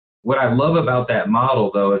 What I love about that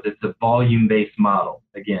model, though, is it's a volume-based model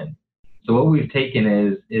again. So what we've taken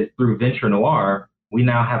is through Venture Noir, we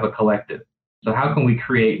now have a collective. So how can we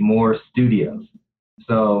create more studios?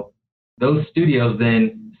 So those studios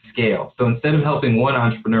then scale. So instead of helping one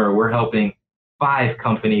entrepreneur, we're helping 5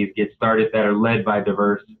 companies get started that are led by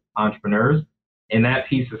diverse entrepreneurs. And that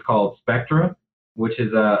piece is called Spectra, which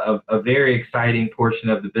is a very exciting portion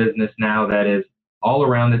of the business now that is all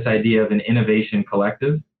around this idea of an innovation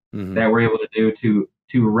collective that we're able to do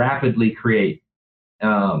to rapidly create.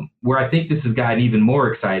 Where I think this has gotten even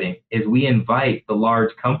more exciting is we invite the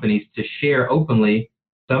large companies to share openly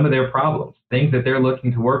some of their problems, things that they're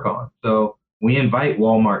looking to work on. So we invite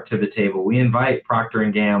Walmart to the table. We invite Procter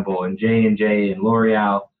 & Gamble and J&J and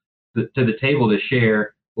L'Oreal to the table to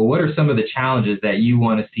share, well, what are some of the challenges that you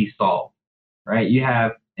want to see solved, right? You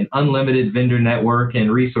have an unlimited vendor network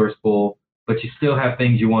and resource pool, but you still have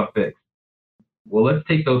things you want fixed. Well, let's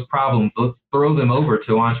take those problems, let's throw them over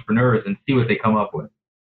to entrepreneurs and see what they come up with.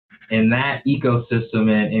 And that ecosystem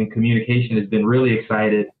and communication has been really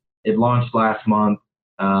excited. It launched last month,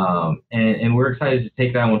 and we're excited to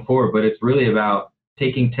take that one forward. But it's really about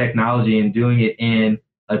taking technology and doing it in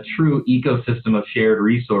a true ecosystem of shared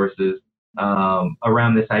resources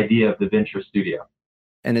around this idea of the venture studio.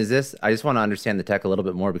 And is this? I just want to understand the tech a little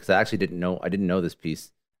bit more because I actually didn't know this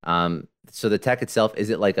piece. So the tech itself, is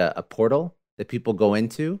it like a portal that people go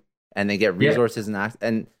into and they get resources and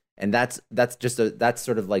that's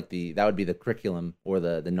sort of like that would be the curriculum or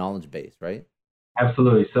the knowledge base, right?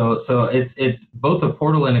 Absolutely. So it's both a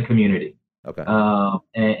portal and a community. Okay.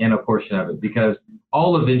 And a portion of it, because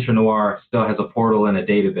all of Venture Noir still has a portal and a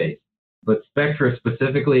database, but Spectra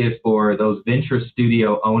specifically is for those venture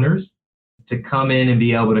studio owners to come in and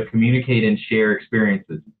be able to communicate and share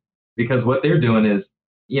experiences. Because what they're doing is,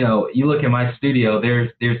 you look at my studio,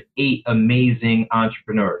 there's 8 amazing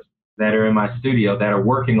entrepreneurs that are in my studio that are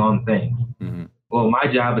working on things. Mm-hmm. Well, my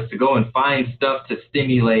job is to go and find stuff to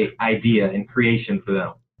stimulate idea and creation for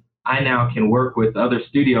them. I now can work with other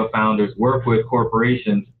studio founders, work with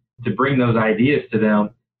corporations to bring those ideas to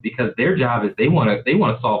them, because their job is they want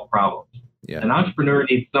to solve problems. Yeah. An entrepreneur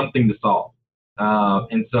needs something to solve.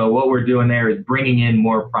 And so what we're doing there is bringing in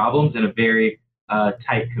more problems in a very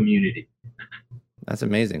tight community. That's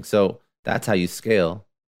amazing. So that's how you scale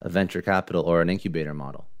a venture capital or an incubator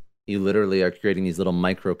model. You literally are creating these little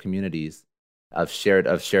micro communities of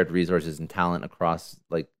shared resources and talent across,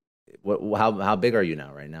 like, how big are you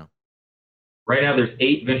now right now? Right now, there's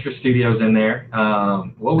 8 venture studios in there.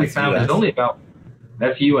 What we found is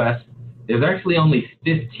that's US. There's actually only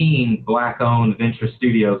 15 Black-owned venture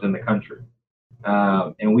studios in the country,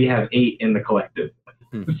 and we have 8 in the collective.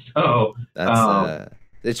 So that's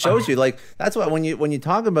it shows you, like, that's why when you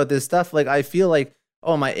talk about this stuff, like, I feel like,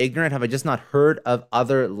 oh, am I ignorant? Have I just not heard of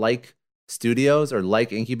other like studios or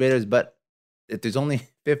like incubators? But if there's only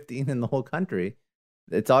 15 in the whole country,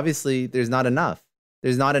 it's obviously there's not enough.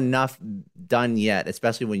 There's not enough done yet,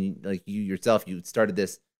 especially when you started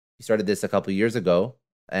this a couple of years ago,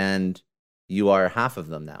 and you are half of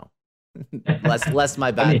them now. less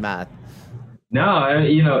my bad math. No,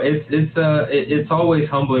 it's always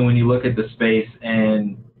humbling when you look at the space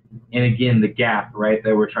and again the gap, right,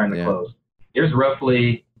 that we're trying to close. There's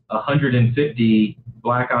roughly 150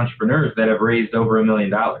 Black entrepreneurs that have raised over $1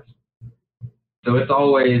 million. So it's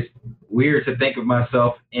always weird to think of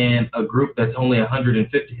myself in a group that's only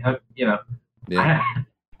 150. I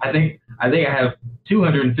think I have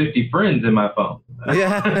 250 friends in my phone. So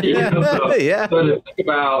to think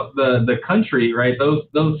about the country, right? Those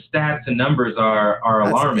stats and numbers are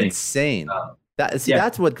alarming. That's insane.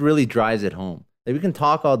 That's what really drives it home. Like, we can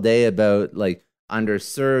talk all day about like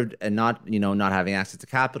underserved and not having access to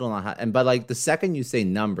capital, but like the second you say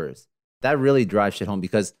numbers, that really drives shit home.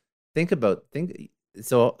 Because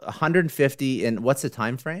so 150, and what's the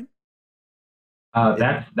time frame?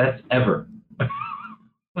 That's ever.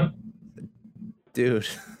 Dude,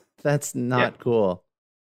 that's not cool.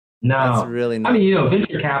 No, that's really not. I mean,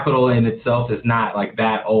 venture capital in itself is not like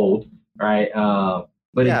that old, right?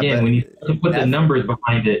 But when you start to put the numbers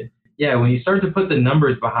behind it,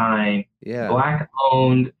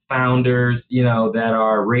 Black-owned founders, that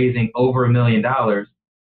are raising over $1 million,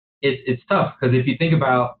 it's tough, because if you think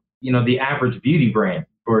about, the average beauty brand,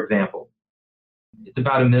 for example, it's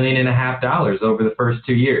about $1.5 million over the first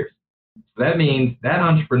 2 years. So that means that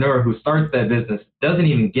entrepreneur who starts that business doesn't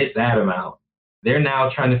even get that amount. They're now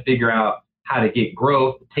trying to figure out how to get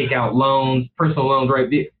growth, take out loans, personal loans, right?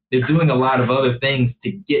 They're doing a lot of other things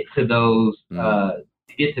to get to those, to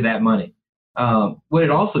get to that money. What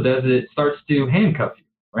it also does is it starts to handcuff you,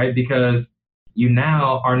 right? Because you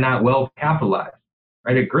now are not well capitalized,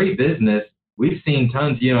 right? A great business, we've seen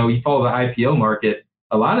tons, you follow the IPO market,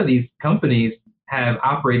 a lot of these companies have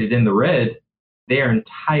operated in the red their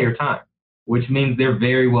entire time, which means they're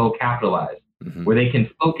very well capitalized, where they can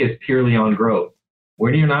focus purely on growth.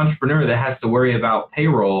 When you're an entrepreneur that has to worry about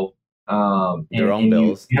payroll, their own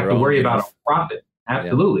bills, you have to worry about a profit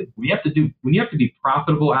Absolutely. When you have to be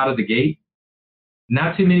profitable out of the gate,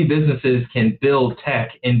 not too many businesses can build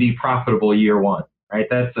tech and be profitable year one, right?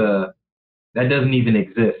 That doesn't even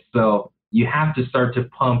exist. So you have to start to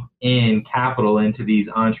pump in capital into these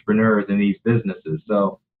entrepreneurs and these businesses.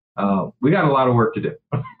 So we got a lot of work to do.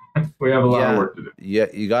 We have a lot of work to do. Yeah,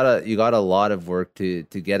 you got a lot of work to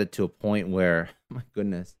get it to a point where, my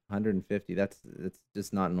goodness, 150. That's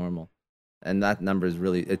just not normal, and that number is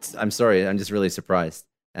really. I'm sorry, I'm just really surprised,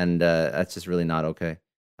 and that's just really not okay.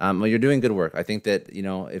 Well, you're doing good work. I think that,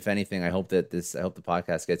 if anything, I hope the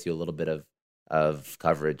podcast gets you a little bit of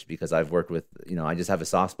coverage, because I've worked with, I just have a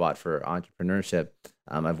soft spot for entrepreneurship.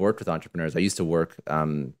 I've worked with entrepreneurs. I used to work.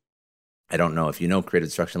 I don't know if you know Creative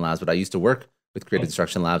Destruction Labs, but I used to work with Creative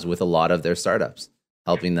Destruction Labs with a lot of their startups,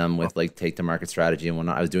 helping them with like take to market strategy and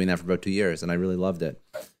whatnot. I was doing that for about 2 years, and I really loved it.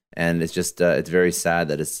 And it's just it's very sad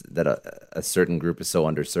that a certain group is so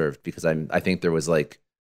underserved, because I think there was like,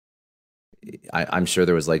 I'm sure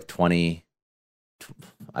there was like 20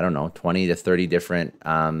 to 30 different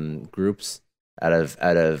groups out of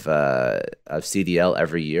CDL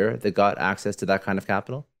every year that got access to that kind of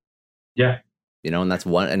capital. Yeah. And that's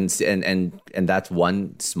one, and that's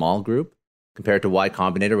one small group compared to Y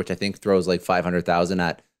Combinator, which I think throws like 500,000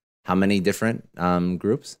 at how many different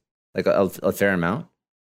groups? Like a fair amount.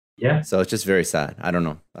 Yeah. So it's just very sad. I don't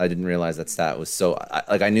know. I didn't realize that stat was so.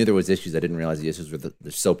 I knew there was issues. I didn't realize the issues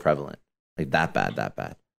they're so prevalent, like that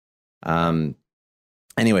bad.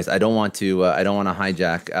 Anyways, I don't want to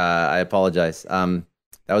hijack. I apologize. That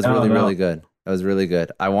was really good. That was really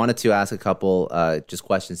good. I wanted to ask a couple just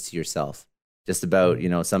questions to yourself, just about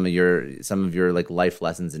some of your like life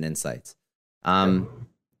lessons and insights.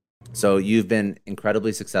 So you've been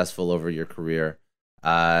incredibly successful over your career.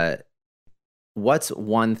 What's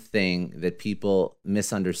one thing that people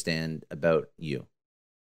misunderstand about you?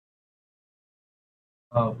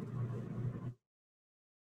 I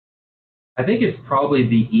think it's probably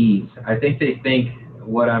the ease. I think they think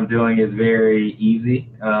what I'm doing is very easy,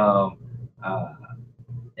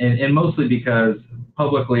 and mostly because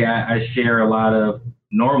publicly I share a lot of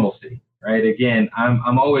normalcy, right? Again,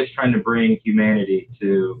 I'm always trying to bring humanity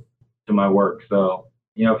to my work. So,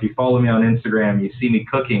 if you follow me on Instagram, you see me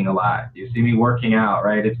cooking a lot. You see me working out,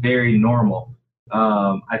 right? It's very normal.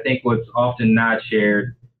 I think what's often not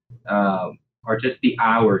shared are just the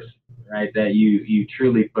hours, right, that you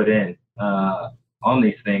truly put in on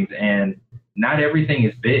these things. And not everything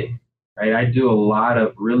is big, right? I do a lot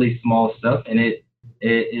of really small stuff, and it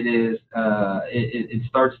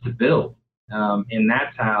starts to build. And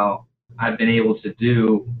that's how I've been able to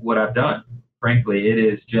do what I've done. Frankly, it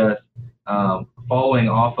is just following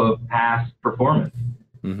off of past performance.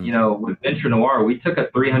 Mm-hmm. With Venture Noir, we took a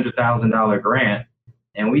 $300,000 grant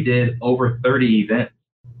and we did over 30 events.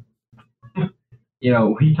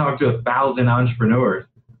 We talked to 1,000 entrepreneurs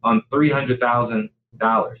on $300,000.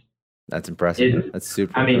 That's impressive. That's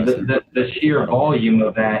super impressive. The sheer volume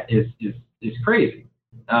of that is crazy.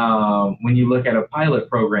 When you look at a pilot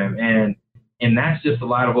program, and that's just a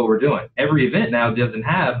lot of what we're doing. Every event now doesn't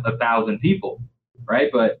have 1,000 people,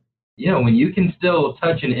 right? But when you can still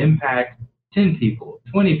touch and impact 10 people,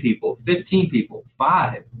 20 people, 15 people,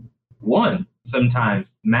 5, 1 sometimes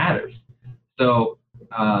matters. So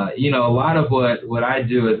a lot of what I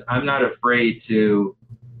do is I'm not afraid to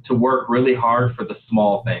work really hard for the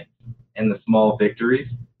small things and the small victories.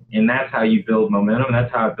 And that's how you build momentum.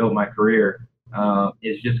 That's how I built my career,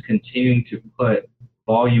 is just continuing to put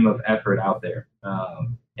volume of effort out there.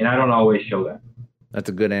 And I don't always show that. That's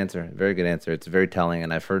a good answer. Very good answer. It's very telling.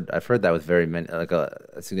 And I've heard that with very many, like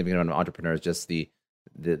a significant amount of entrepreneurs, just the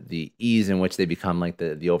ease in which they become like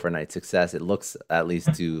the overnight success. It looks, at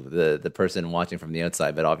least to the person watching from the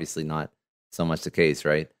outside, but obviously not so much the case,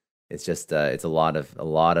 right? It's just it's a lot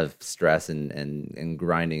of stress and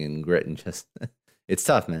grinding and grit, and just it's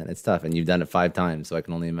tough, man. It's tough, and you've done it 5 times, so I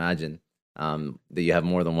can only imagine that you have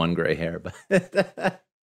more than one gray hair. But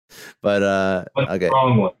okay,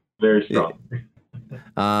 strong one, very strong.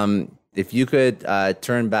 If you could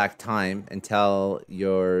turn back time and tell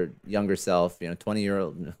your younger self,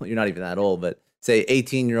 20-year-old, you're not even that old, but say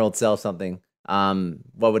 18-year-old self something,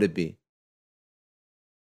 what would it be?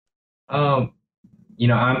 I'm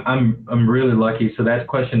really lucky. So that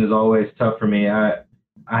question is always tough for me. I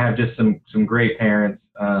have just some great parents,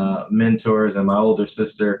 mentors, and my older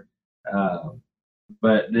sister.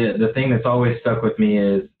 But the thing that's always stuck with me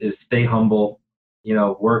is stay humble,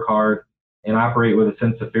 work hard, and operate with a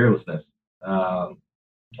sense of fearlessness. And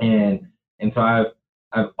so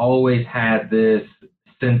I've always had this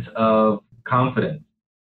sense of confidence.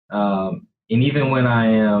 And even when I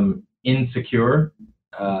am insecure,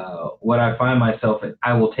 what I find myself in,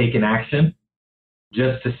 I will take an action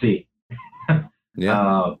just to see.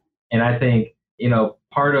 Yeah. And I think,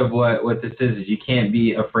 part of what this is you can't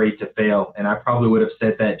be afraid to fail. And I probably would have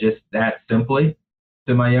said that just that simply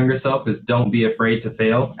to my younger self is don't be afraid to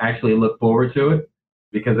fail. Actually look forward to it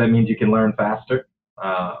because that means you can learn faster.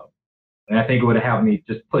 And I think it would have helped me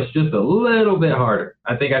just push just a little bit harder.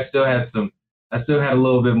 I think I still had a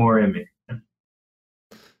little bit more in me.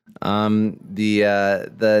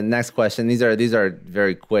 The next question, these are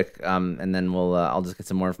very quick, and then I'll just get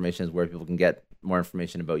some more information as where people can get more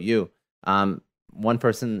information about you. One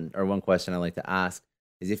person or one question I like to ask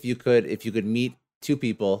is if you could meet two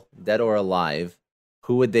people, dead or alive,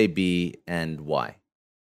 who would they be and why?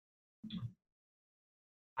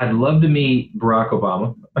 I'd love to meet Barack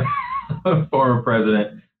Obama, former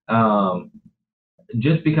president,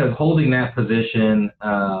 just because holding that position,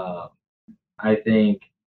 I think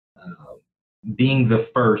being the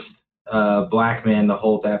first black man to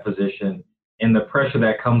hold that position and the pressure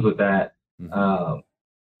that comes with that,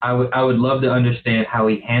 I would love to understand how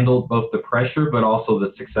he handled both the pressure but also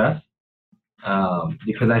the success,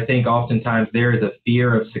 because I think oftentimes there is a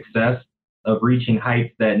fear of success of reaching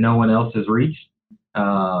heights that no one else has reached.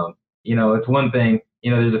 It's one thing,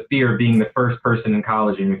 there's a fear of being the first person in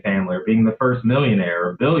college in your family or being the first millionaire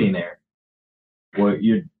or billionaire. Well,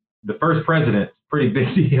 you're the first president. Pretty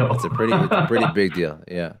big deal. It's a pretty big deal.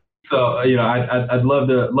 Yeah. So, I'd love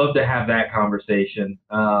to have that conversation.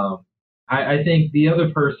 I think the other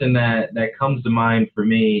person that comes to mind for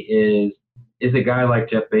me is a guy like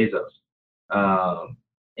Jeff Bezos,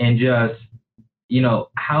 and just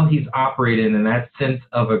how he's operated in that sense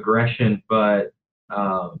of aggression, but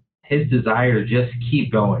his desire to just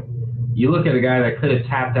keep going. You look at a guy that could have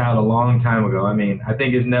tapped out a long time ago. I mean, I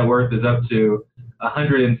think his net worth is up to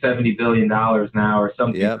 $170 billion now or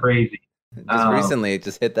something crazy. Just recently, it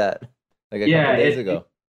just hit that like a couple days ago.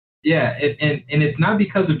 And it's not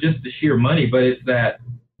because of just the sheer money, but it's that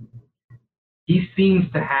he seems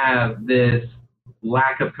to have this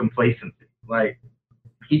lack of complacency. Like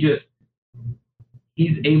he's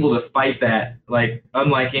able to fight that like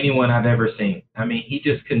unlike anyone I've ever seen. I mean, he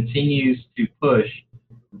just continues to push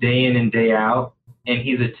day in and day out, and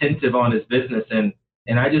he's attentive on his business, and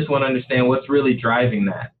I just want to understand what's really driving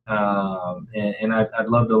that, and I'd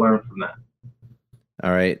love to learn from that.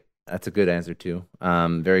 All right. That's a good answer too.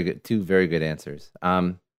 Very good. Two very good answers.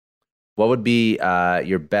 What would be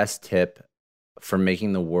your best tip for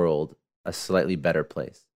making the world a slightly better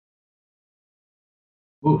place?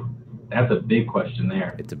 Ooh, that's a big question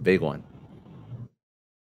there. It's a big one.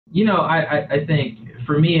 I think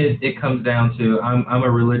for me it comes down to I'm a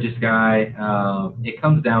religious guy. It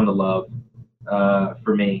comes down to love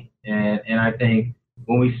for me, and I think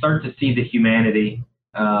when we start to see the humanity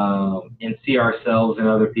and see ourselves and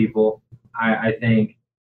other people, I think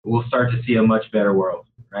we'll start to see a much better world,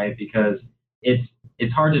 right? Because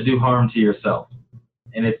it's hard to do harm to yourself,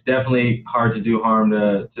 and it's definitely hard to do harm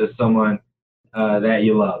to someone that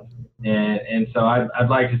you love, and so I'd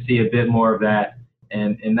like to see a bit more of that,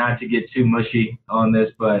 and not to get too mushy on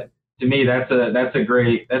this, but to me that's a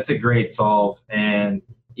great solve, and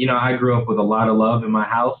I grew up with a lot of love in my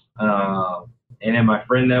house. And in my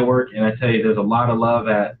friend network, and I tell you, there's a lot of love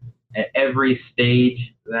at every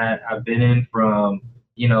stage that I've been in, from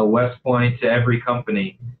West Point to every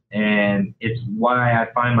company, and it's why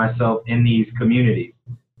I find myself in these communities,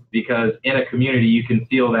 because in a community you can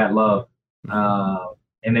feel that love,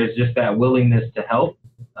 and there's just that willingness to help,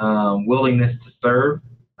 willingness to serve,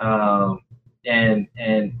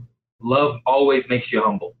 and love always makes you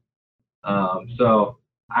humble. So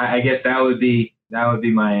I guess that would be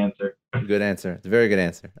my answer. Good answer. It's a very good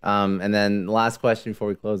answer. And then last question before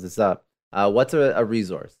we close this up. What's a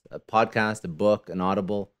resource, a podcast, a book, an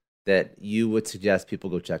Audible that you would suggest people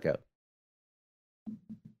go check out?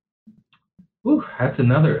 Ooh, that's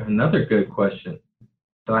another good question.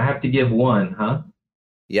 So I have to give one, huh?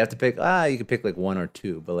 You have to pick, you could pick like one or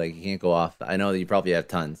two, but like you can't go off. I know that you probably have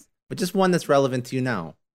tons, but just one that's relevant to you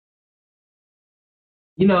now.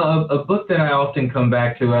 A book that I often come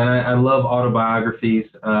back to, and I love autobiographies.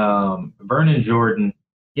 Vernon Jordan,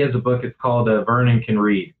 he has a book. It's called Vernon Can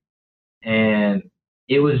Read, and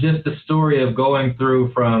it was just a story of going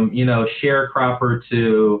through from sharecropper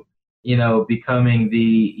to becoming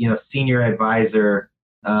the senior advisor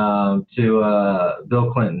to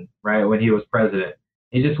Bill Clinton, right, when he was president.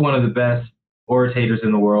 He's just one of the best orators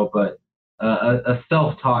in the world, but a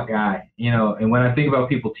self-taught guy. And when I think about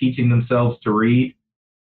people teaching themselves to read,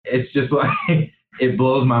 it's just like it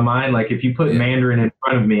blows my mind. Like if you put Mandarin in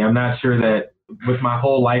front of me, I'm not sure that with my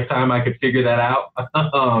whole lifetime I could figure that out.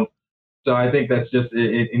 So I think that's just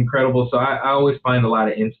incredible. So I always find a lot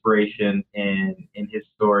of inspiration in his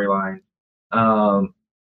storylines. Um,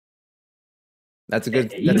 That's a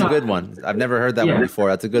good. you That's a know, good one. I've never heard that one yeah, before.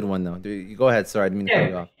 That's a good one though. You go ahead. Sorry, I didn't mean to cut yeah.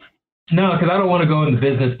 you off. No, because I don't want to go into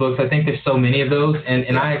business books. I think there's so many of those, and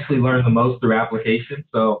Yeah. I actually learn the most through application.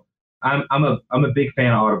 So I'm a big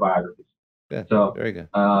fan of autobiographies. Good. So Very good.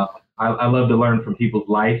 I love to learn from people's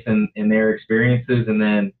lives and their experiences, and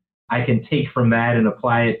then I can take from that and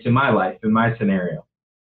apply it to my life and my scenario.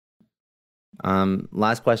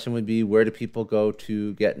 Last question would be, where do people go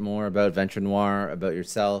to get more about Venture Noir, about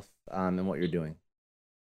yourself, and what you're doing?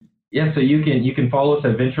 Yeah, so you can follow us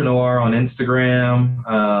at Venture Noir on Instagram,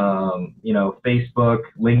 Facebook,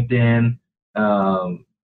 LinkedIn. Um,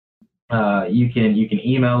 you can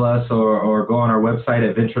email us or go on our website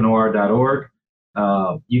at venturenoir.org.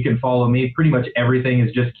 You can follow me. Pretty much everything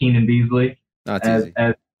is just Keenan Beasley. That's As easy.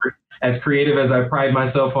 as creative as I pride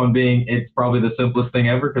myself on being, it's probably the simplest thing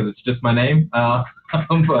ever because it's just my name. But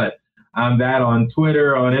I'm that on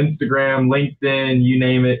Twitter, on Instagram, LinkedIn, you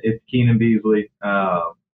name it. It's Keenan Beasley.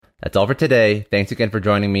 That's all for today. Thanks again for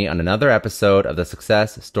joining me on another episode of the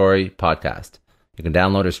Success Story Podcast. You can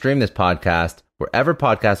download or stream this podcast wherever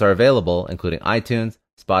podcasts are available, including iTunes,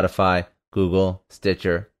 Spotify, Google,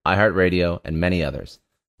 Stitcher, iHeartRadio, and many others.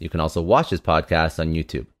 You can also watch this podcast on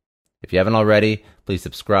YouTube. If you haven't already, please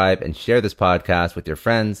subscribe and share this podcast with your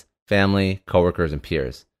friends, family, coworkers, and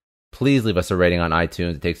peers. Please leave us a rating on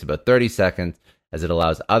iTunes. It takes about 30 seconds as it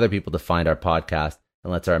allows other people to find our podcast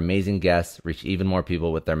and lets our amazing guests reach even more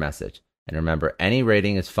people with their message. And remember, any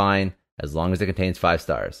rating is fine as long as it contains 5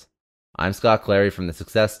 stars. I'm Scott Clary from the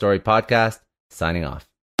Success Story Podcast, signing off.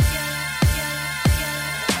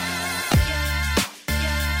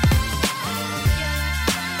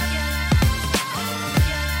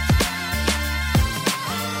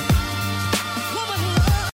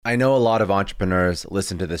 I know a lot of entrepreneurs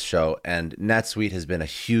listen to this show, and NetSuite has been a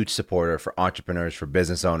huge supporter for entrepreneurs, for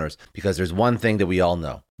business owners, because there's one thing that we all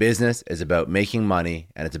know. Business is about making money,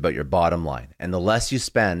 and it's about your bottom line. And the less you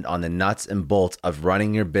spend on the nuts and bolts of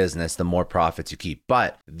running your business, the more profits you keep.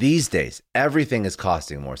 But these days, everything is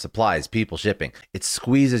costing more. Supplies, people, shipping. It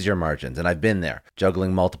squeezes your margins, and I've been there,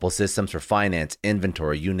 juggling multiple systems for finance,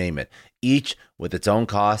 inventory, you name it, each with its own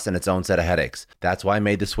costs and its own set of headaches. That's why I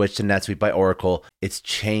made the switch to NetSuite by Oracle. It's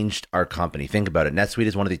changed our company. Think about it. NetSuite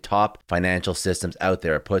is one of the top financial systems out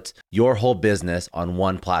there. It puts your whole business on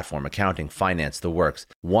one platform, accounting, finance, the works.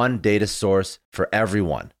 One data source for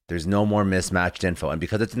everyone. There's no more mismatched info. And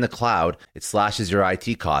because it's in the cloud, it slashes your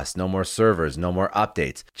IT costs. No more servers, no more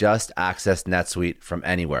updates. Just access NetSuite from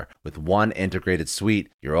anywhere. With one integrated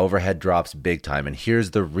suite, your overhead drops big time. And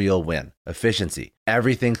here's the real win. Efficiency.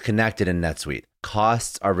 Everything's connected in NetSuite.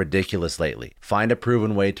 Costs are ridiculous lately. Find a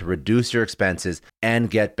proven way to reduce your expenses and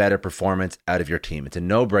get better performance out of your team. It's a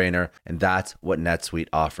no-brainer, and that's what NetSuite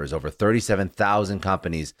offers. Over 37,000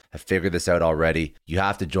 companies have figured this out already. You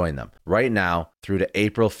have to join them. Right now, through to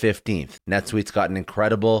April 15th, NetSuite's got an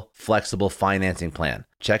incredible, flexible financing plan.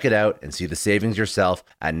 Check it out and see the savings yourself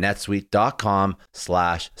at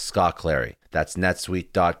netsuite.com/Scott Clary. That's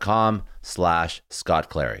netsuite.com/Scott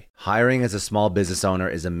Clary. Hiring as a small business owner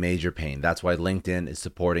is a major pain. That's why LinkedIn is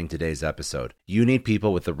supporting today's episode. You need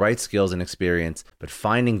people with the right skills and experience, but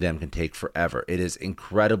finding them can take forever. It is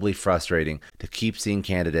incredibly frustrating to keep seeing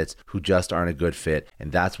candidates who just aren't a good fit,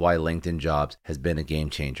 and that's why LinkedIn Jobs has been a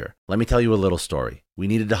game changer. Let me tell you a little story. We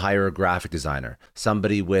needed to hire a graphic designer,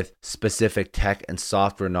 somebody with specific tech and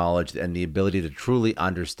software knowledge and the ability to truly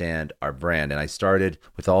understand our brand. And I started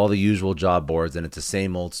with all the usual job boards, and it's the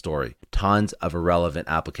same old story. Tons of irrelevant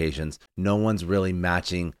applications. No one's really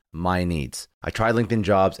matching my needs. I tried LinkedIn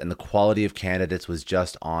Jobs, and the quality of candidates was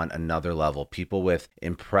just on another level. People with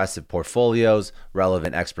impressive portfolios,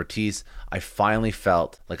 relevant expertise. I finally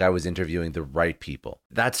felt like I was interviewing the right people.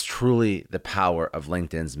 That's truly the power of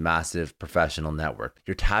LinkedIn's massive professional network.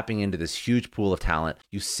 You're tapping into this huge pool of talent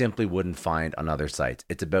you simply wouldn't find on other sites.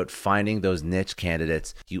 It's about finding those niche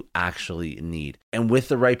candidates you actually need. And with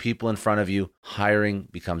the right people in front of you, hiring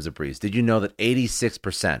becomes a breeze. Did you know that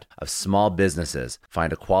 86% of small businesses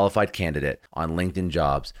find a qualified candidate on LinkedIn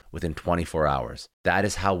Jobs within 24 hours? That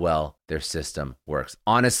is how well their system works.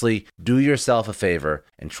 Honestly, do yourself a favor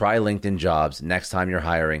and try LinkedIn Jobs next time you're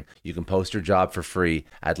hiring. You can post your job for free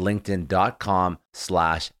at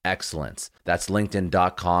linkedin.com/excellence. That's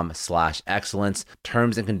linkedin.com/excellence.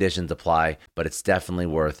 Terms and conditions apply, but it's definitely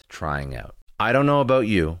worth trying out. I don't know about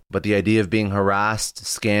you, but the idea of being harassed,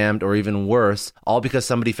 scammed, or even worse, all because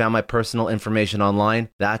somebody found my personal information online,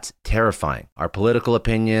 that's terrifying. Our political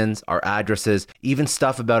opinions, our addresses, even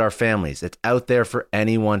stuff about our families, it's out there for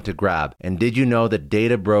anyone to grab. And did you know that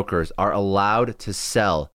data brokers are allowed to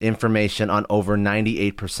sell information on over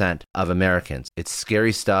 98% of Americans? It's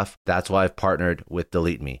scary stuff. That's why I've partnered with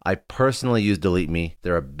Delete Me. I personally use Delete Me.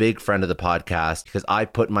 They're a big friend of the podcast because I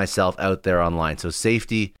put myself out there online. So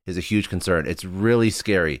safety is a huge concern. It's really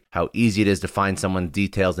scary how easy it is to find someone's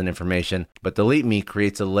details and information, but Delete Me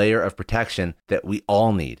creates a layer of protection that we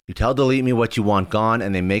all need. You tell Delete Me what you want gone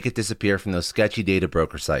and they make it disappear from those sketchy data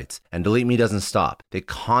broker sites. And Delete Me doesn't stop. They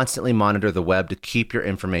constantly monitor the web to keep your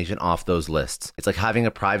information off those lists. It's like having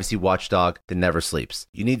a privacy watchdog that never sleeps.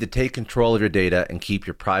 You need to take control of your data and keep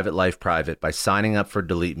your private life private by signing up for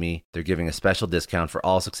Delete Me. They're giving a special discount for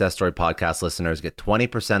all Success Story podcast listeners. Get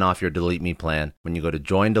 20% off your Delete Me plan when you go to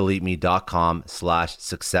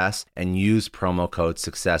joindeleteme.com/success and use promo code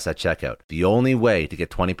success at checkout. The only way to get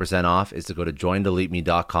 20% off is to go to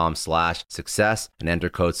joindeleteme.com/success and enter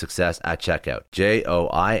code success at checkout.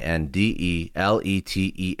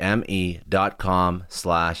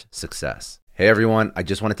 joindeleteme.com/success. Hey everyone, I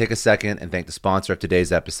just want to take a second and thank the sponsor of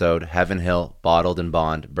today's episode, Heaven Hill Bottled and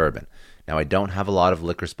Bond Bourbon. Now, I don't have a lot of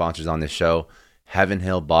liquor sponsors on this show. Heaven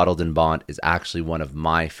Hill Bottled and Bond is actually one of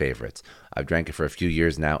my favorites. I've drank it for a few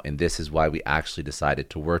years now, and this is why we actually decided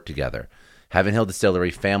to work together. Heaven Hill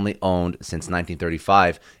Distillery, family owned since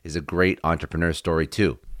 1935, is a great entrepreneur story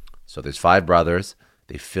too. So there's 5 brothers.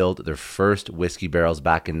 They filled their first whiskey barrels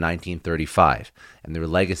back in 1935, and their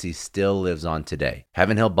legacy still lives on today.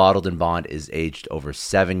 Heaven Hill Bottled and Bond is aged over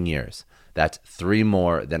 7 years. That's 3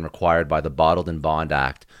 more than required by the Bottled and Bond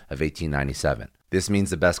Act of 1897. This means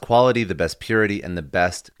the best quality, the best purity, and the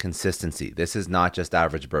best consistency. This is not just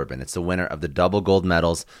average bourbon. It's the winner of the double gold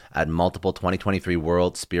medals at multiple 2023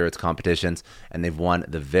 World Spirits competitions, and they've won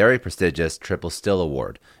the very prestigious Triple Still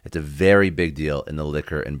Award. It's a very big deal in the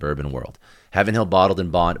liquor and bourbon world. Heaven Hill Bottled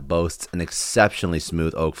and Bond boasts an exceptionally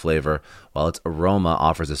smooth oak flavor, while its aroma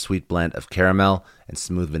offers a sweet blend of caramel and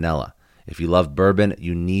smooth vanilla. If you love bourbon,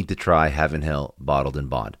 you need to try Heaven Hill Bottled and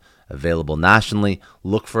Bond. Available nationally,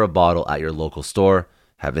 look for a bottle at your local store.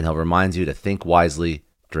 Heaven Hill reminds you to think wisely,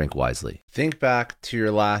 drink wisely. Think back to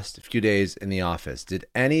your last few days in the office. Did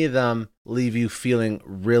any of them leave you feeling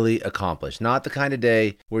really accomplished? Not the kind of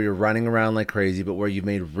day where you're running around like crazy, but where you've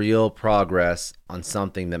made real progress on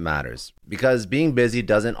something that matters. Because being busy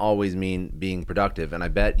doesn't always mean being productive, and I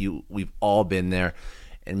bet we've all been there.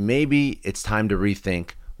 And maybe it's time to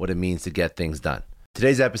rethink what it means to get things done.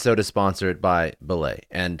 Today's episode is sponsored by Belay,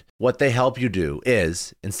 and what they help you do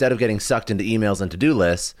is, instead of getting sucked into emails and to-do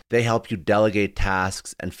lists, they help you delegate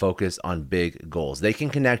tasks and focus on big goals. They can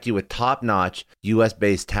connect you with top-notch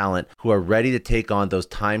US-based talent who are ready to take on those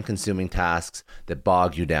time-consuming tasks that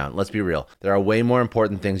bog you down. Let's be real. There are way more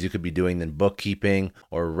important things you could be doing than bookkeeping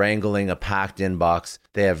or wrangling a packed inbox.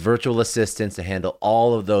 They have virtual assistants to handle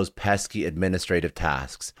all of those pesky administrative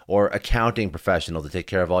tasks, or accounting professional to take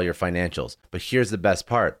care of all your financials. But here's the best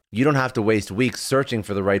part. You don't have to waste weeks searching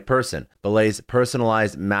for the right person. Belay's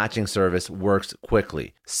personalized matching service works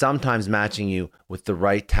quickly, sometimes matching you with the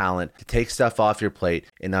right talent to take stuff off your plate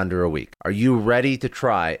in under a week. Are you ready to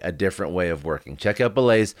try a different way of working? Check out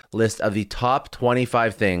Belay's list of the top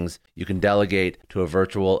 25 things you can delegate to a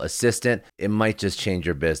virtual assistant. It might just change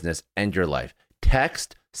your business and your life.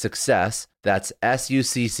 Text SUCCESS, that's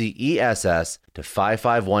SUCCESS, to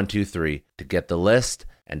 55123 to get the list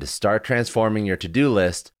and to start transforming your to-do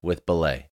list with Belay.